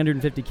hit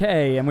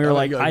 950K, and we were Oh,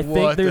 like, you're I like, think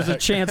what the there's a heck?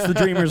 chance the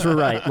Dreamers were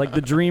right. Like,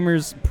 the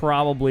Dreamers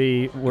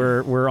probably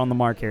were on the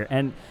mark here.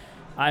 And,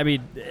 I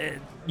mean,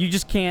 you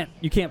just can't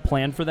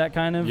plan for that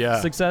kind of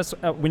Yeah. success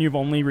when you've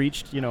only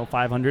reached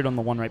 500 on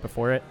the one right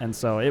before it. And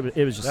so it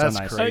was just That's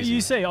so nice. crazy. So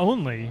you say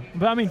only,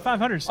 but I mean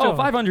 500 still. Oh,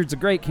 500's a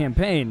great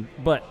campaign,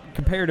 but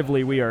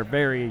comparatively, we are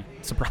very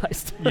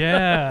surprised.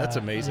 Yeah, That's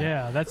amazing.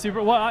 Yeah, that's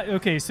super. Well,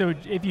 okay, so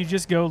if you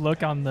just go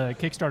look on the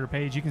Kickstarter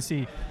page, you can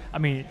see. I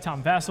mean,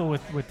 Tom Vassell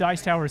with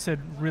Dice Tower said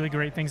really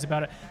great things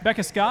about it.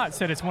 Becca Scott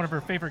said it's one of her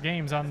favorite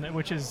games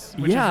which is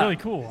really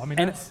cool. I mean,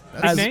 And that's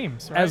as, big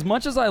names, right? As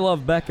much as I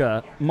love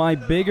Becca, my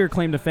bigger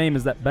claim to fame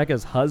is that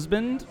Becca's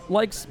husband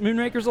likes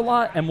Moonrakers a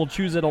lot and will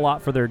choose it a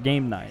lot for their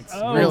game nights.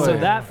 Oh. And so Really?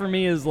 that for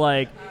me is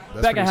like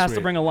That's Becca pretty has to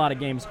sweet. bring a lot of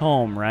games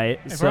home, right?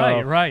 So,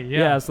 Right,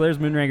 yeah. So there's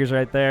Moonrakers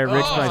right there.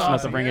 Rick's Oh, nice enough to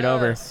awesome. bring it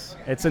Yes.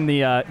 over. It's in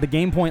the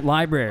Game Point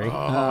library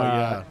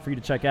yeah. for you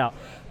to check out.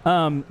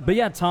 But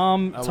yeah, love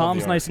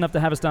Tom's the nice art. enough to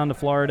have us down to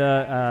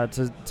Florida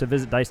to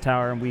visit Dice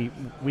Tower, and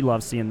we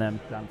love seeing them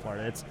down in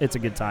Florida. It's a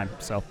good time.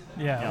 So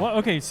Yeah. Yeah. Well,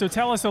 okay. So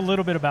tell us a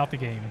little bit about the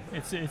game.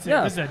 This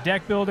is a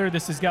deck builder.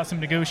 This has got some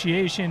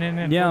negotiation in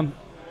it. yeah,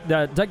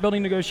 the deck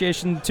building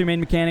negotiation, 2 main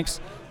mechanics.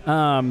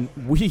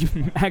 We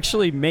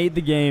actually made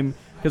the game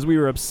because we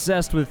were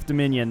obsessed with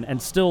Dominion and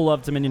still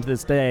love Dominion to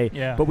this day.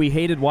 Yeah. But we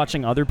hated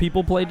watching other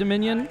people play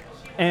Dominion.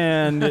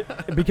 And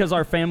because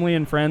our family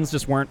and friends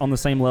just weren't on the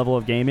same level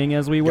of gaming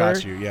as we were.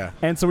 Got you, yeah.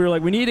 And so we were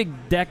like, we need a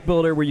deck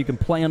builder where you can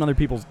play on other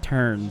people's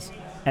turns.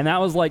 And that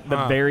was like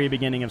the very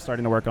beginning of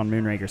starting to work on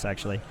Moonrakers,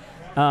 actually.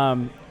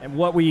 And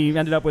what we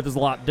ended up with is a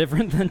lot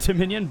different than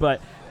Dominion, but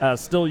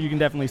still you can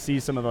definitely see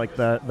some of like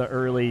the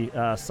early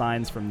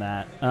signs from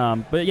that.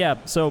 But yeah,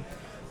 so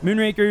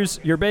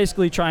Moonrakers, you're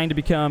basically trying to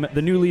become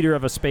the new leader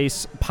of a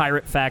space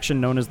pirate faction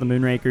known as the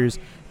Moonrakers,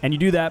 and you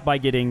do that by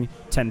getting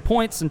 10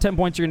 points, and 10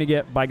 points you're going to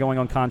get by going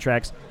on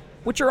contracts,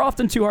 which are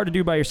often too hard to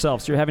do by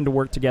yourself, so you're having to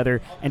work together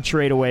and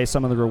trade away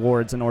some of the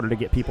rewards in order to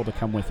get people to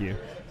come with you.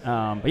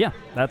 But yeah,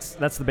 that's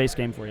the base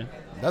game for you.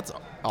 That's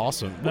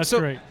awesome. That's So,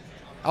 great.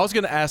 I was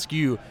going to ask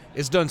you,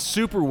 it's done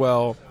super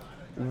well.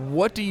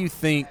 What do you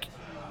think,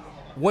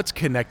 what's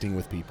connecting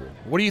with people?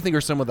 What do you think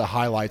are some of the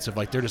highlights of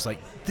like, they're just like,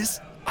 this,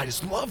 I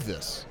just love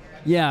this.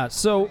 Yeah,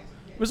 so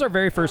it was our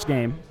very first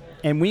game,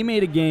 and we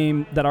made a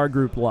game that our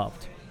group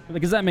loved.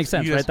 Because that makes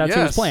sense, Yes, right? That's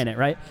who was yes. playing it,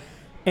 right?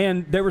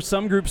 And there were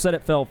some groups that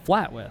it fell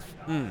flat with.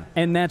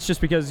 And that's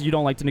just because you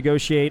don't like to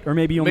negotiate, or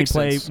maybe you only Makes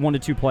play sense. 1 to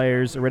 2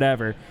 players or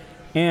whatever.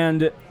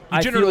 And I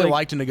You generally feel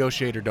like to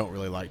negotiate or don't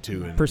really like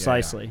to. And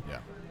Precisely.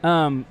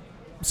 Yeah.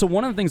 So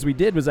one of the things we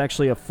did was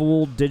actually a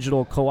full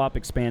digital co-op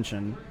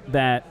expansion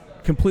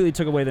that completely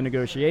took away the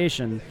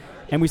negotiation.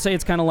 And we say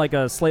it's kind of like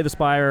a Slay the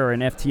Spire or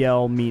an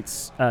FTL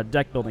meets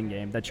deck building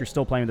game that you're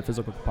still playing with the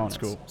physical components.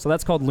 That's cool. So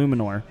that's called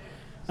Luminor.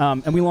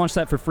 And we launched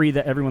that for free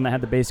to everyone that had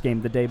the base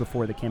game the day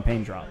before the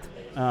campaign dropped.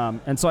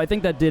 And so I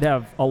think that did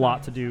have a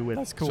lot to do with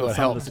That's cool. So it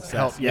some of the helped.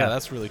 success. Yeah,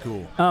 that's really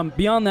cool.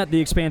 Beyond that,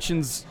 the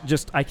expansions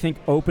just, I think,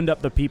 opened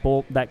up the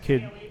people that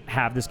could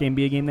have this game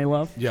be a game they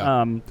love.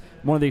 Yeah.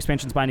 One of the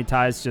expansions, Binding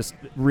Ties, just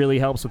really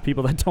helps with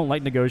people that don't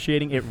like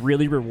negotiating. It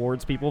really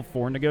rewards people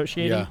for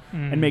negotiating Yeah.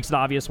 and makes it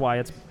obvious why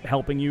it's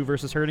helping you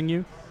versus hurting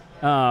you.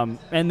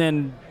 And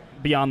then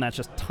beyond that,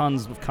 just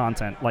tons of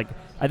content. Like,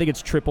 I think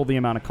it's triple the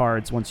amount of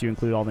cards once you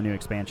include all the new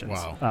expansions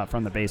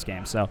from the base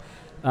game. So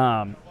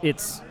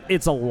it's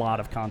a lot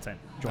of content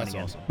joining That's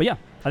in. awesome. But yeah,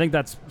 I think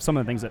that's some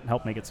of the things that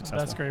help make it successful.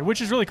 That's great.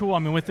 Which is really cool. I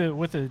mean, with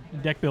the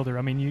deck builder,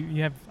 I mean,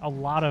 you have a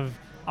lot of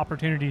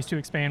opportunities to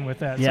expand with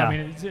that.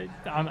 Yeah. So,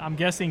 I mean, I'm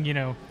guessing,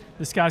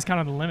 the sky's kind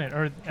of the limit,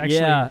 or actually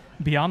Yeah.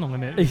 beyond the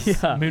limit is Yeah.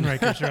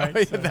 Moonrakers,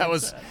 right? So that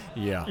was,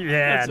 yeah.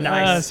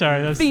 Yeah,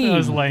 sorry, that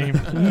was lame.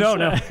 No,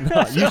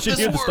 you should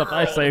hear the stuff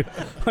I say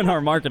in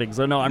our marketing.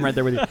 So no, I'm right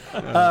there with you.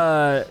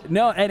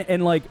 No,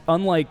 and like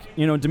unlike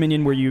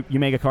Dominion, where you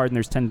make a card and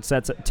there's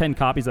 10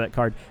 copies of that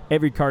card.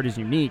 Every card is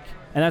unique,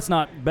 and that's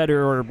not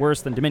better or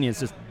worse than Dominion. It's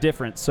just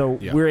different. So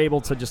Yeah. we're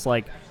able to just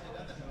like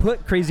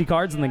put crazy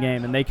cards in the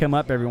game, and they come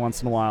up every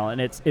once in a while, and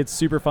it's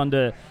super fun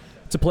to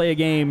to play a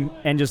game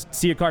and just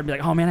see a card and be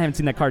like, oh man, I haven't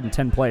seen that card in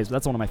 10 plays.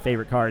 That's one of my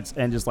favorite cards.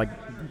 And just like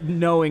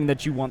knowing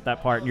that you want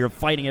that part and you're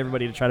fighting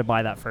everybody to try to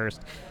buy that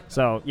first.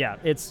 So yeah,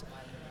 it's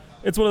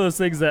one of those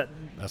things that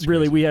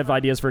really we have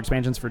ideas for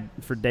expansions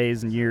for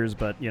days and years,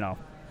 but you know,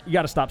 you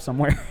got to stop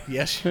somewhere.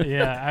 Yes.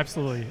 Yeah,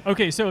 absolutely.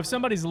 Okay, so if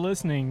somebody's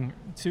listening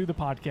to the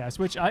podcast,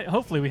 which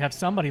hopefully we have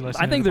somebody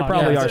listening. I think to there the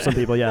probably podcast. are some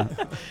people, yeah.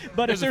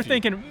 But if they're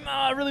thinking,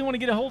 I really want to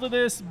get a hold of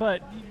this,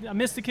 but I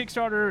missed the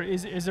Kickstarter,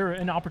 is there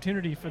an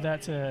opportunity for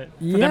that for them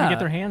to get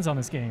their hands on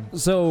this game?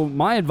 So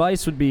my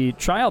advice would be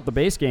try out the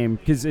base game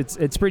because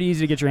it's pretty easy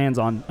to get your hands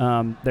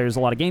on. There's a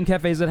lot of game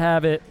cafes that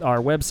have it. Our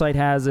website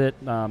has it.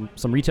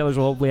 Some retailers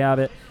will hopefully have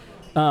it.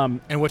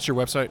 And what's your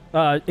website?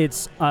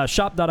 It's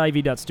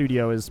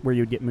shop.iv.studio is where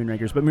you would get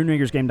Moonrakers, but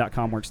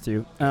moonrakersgame.com works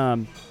too.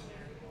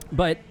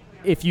 But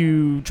if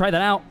you try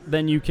that out,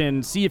 then you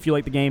can see if you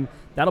like the game.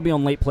 That'll be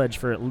on late pledge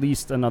for at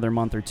least another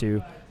month or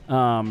two.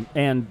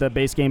 And the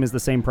base game is the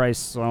same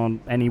price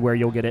on anywhere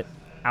you'll get it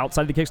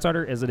outside the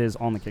Kickstarter as it is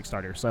on the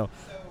Kickstarter. So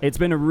it's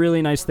been a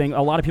really nice thing.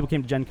 A lot of people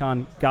came to Gen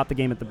Con, got the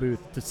game at the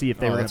booth to see if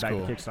they were going to back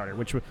the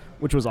Kickstarter,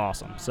 which was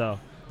awesome. So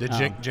Did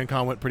Gen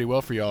Con went pretty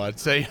well for y'all, I'd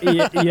say.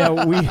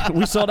 yeah,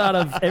 we sold out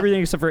of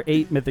everything except for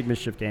 8 Mythic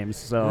Mischief games.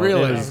 So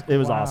really? it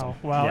was awesome.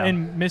 Wow. Yeah.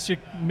 And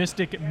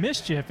Mystic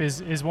Mischief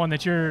is one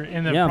that you're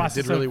in the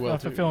process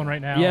of fulfilling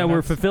right now. Yeah,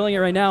 we're fulfilling it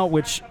right now,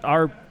 which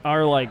our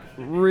like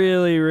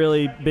really,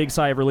 really big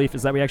sigh of relief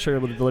is that we actually were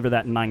able to deliver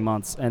that in 9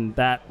 months, and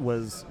that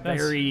was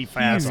very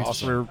fast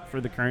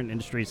for the current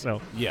industry. So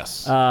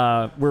yes,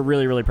 we're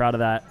really, really proud of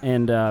that,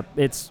 and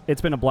it's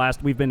been a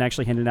blast. We've been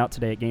actually handing it out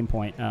today at Game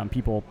Point.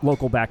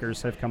 Local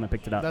backers have come and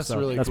picked it up. That's so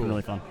really that's cool. been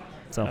really fun.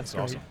 So That's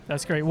awesome.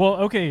 That's great. Well,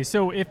 okay,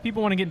 so if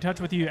people want to get in touch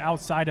with you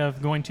outside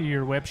of going to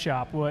your web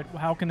shop,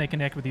 how can they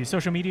connect with you?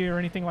 Social media or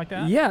anything like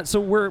that? Yeah,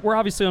 so we're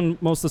obviously on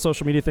most of the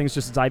social media things,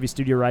 just as Ivy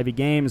Studio or Ivy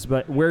Games,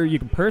 but where you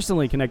can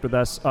personally connect with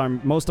us,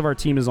 most of our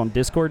team is on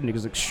Discord, and it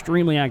is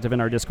extremely active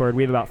in our Discord.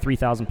 We have about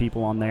 3,000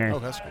 people on there. Oh,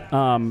 that's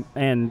cool.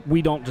 And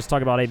we don't just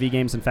talk about IV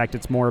games. In fact,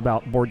 it's more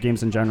about board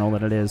games in general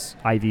than it is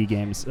IV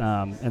games.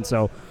 And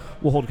so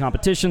we'll hold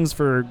competitions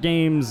for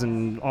games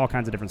and all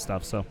kinds of different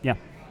stuff. So, yeah.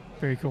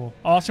 Very cool.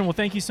 Awesome. Well,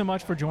 thank you so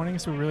much for joining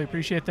us. We really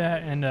appreciate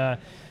that. And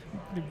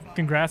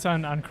congrats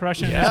on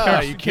crushing it.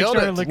 Yeah, you killed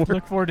it.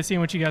 Look forward to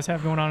seeing what you guys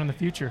have going on in the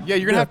future. Yeah,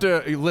 you're going to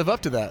have to live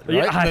up to that,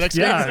 right? Yeah, the next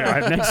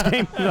game. Next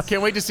game.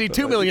 Can't wait to see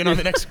 2 million on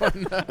the next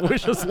one.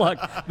 Wish us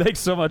luck.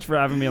 Thanks so much for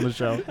having me on the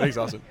show. Thanks,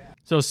 Austin.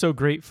 So it's so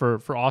great for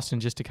Austin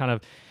just to kind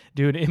of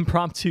do an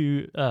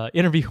impromptu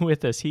interview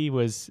with us. He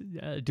was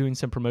doing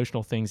some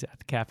promotional things at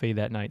the cafe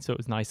that night, so it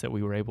was nice that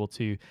we were able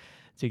to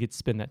get to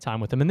spend that time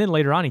with him. And then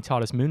later on, he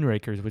taught us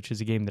Moonrakers, which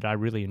is a game that I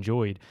really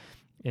enjoyed.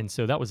 And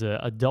so that was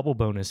a double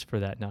bonus for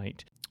that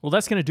night. Well,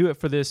 that's going to do it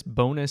for this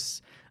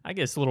bonus, I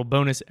guess, little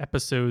bonus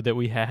episode that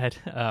we had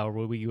where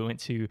we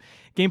went to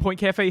Game Point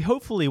Cafe.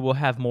 Hopefully, we'll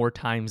have more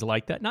times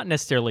like that. Not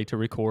necessarily to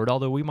record,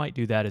 although we might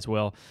do that as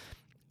well.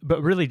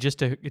 But really just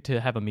to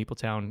have a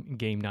Meepletown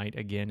game night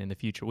again in the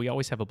future. We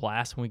always have a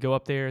blast when we go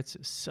up there. It's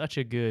such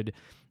a good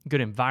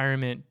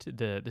environment.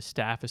 The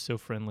staff is so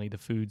friendly. The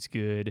food's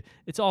good.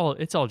 It's all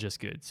just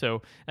good.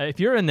 So if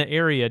you're in the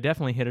area,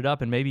 definitely hit it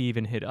up and maybe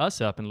even hit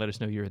us up and let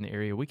us know you're in the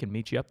area. We can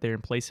meet you up there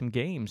and play some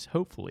games,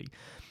 hopefully.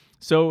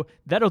 So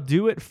that'll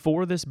do it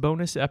for this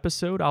bonus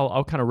episode.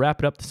 I'll kind of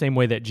wrap it up the same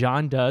way that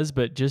John does,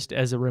 but just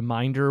as a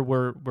reminder,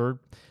 we're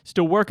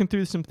still working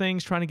through some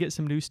things, trying to get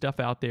some new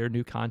stuff out there,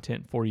 new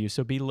content for you.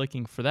 So be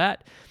looking for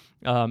that.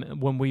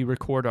 When we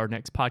record our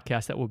next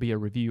podcast, that will be a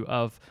review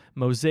of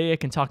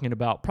Mosaic and talking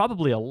about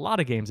probably a lot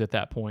of games at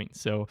that point.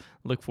 So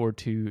look forward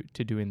to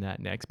doing that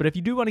next. But if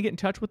you do want to get in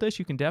touch with us,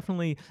 you can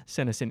definitely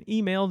send us an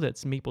email.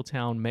 That's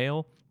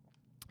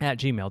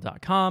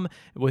meepletownmail@gmail.com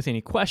with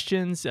any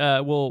questions.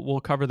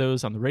 We'll cover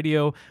those on the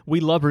radio. We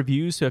love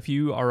reviews, so if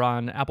you are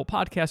on Apple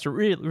Podcasts or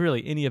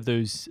really any of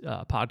those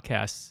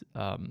podcast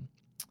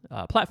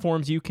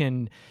platforms, you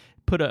can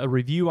put a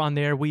review on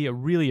there. We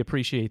really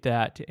appreciate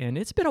that, and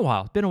it's been a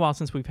while. It's been a while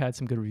since we've had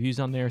some good reviews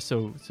on there,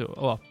 so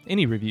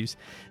any reviews.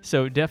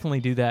 So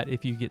definitely do that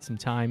if you get some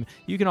time.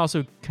 You can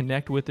also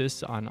connect with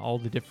us on all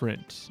the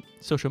different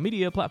social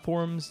media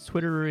platforms,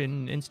 Twitter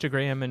and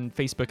Instagram and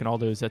Facebook and all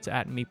those. That's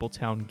at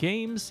Meepletown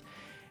Games.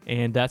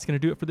 And that's going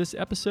to do it for this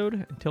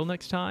episode. Until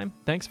next time,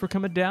 thanks for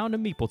coming down to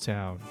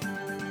Meepletown.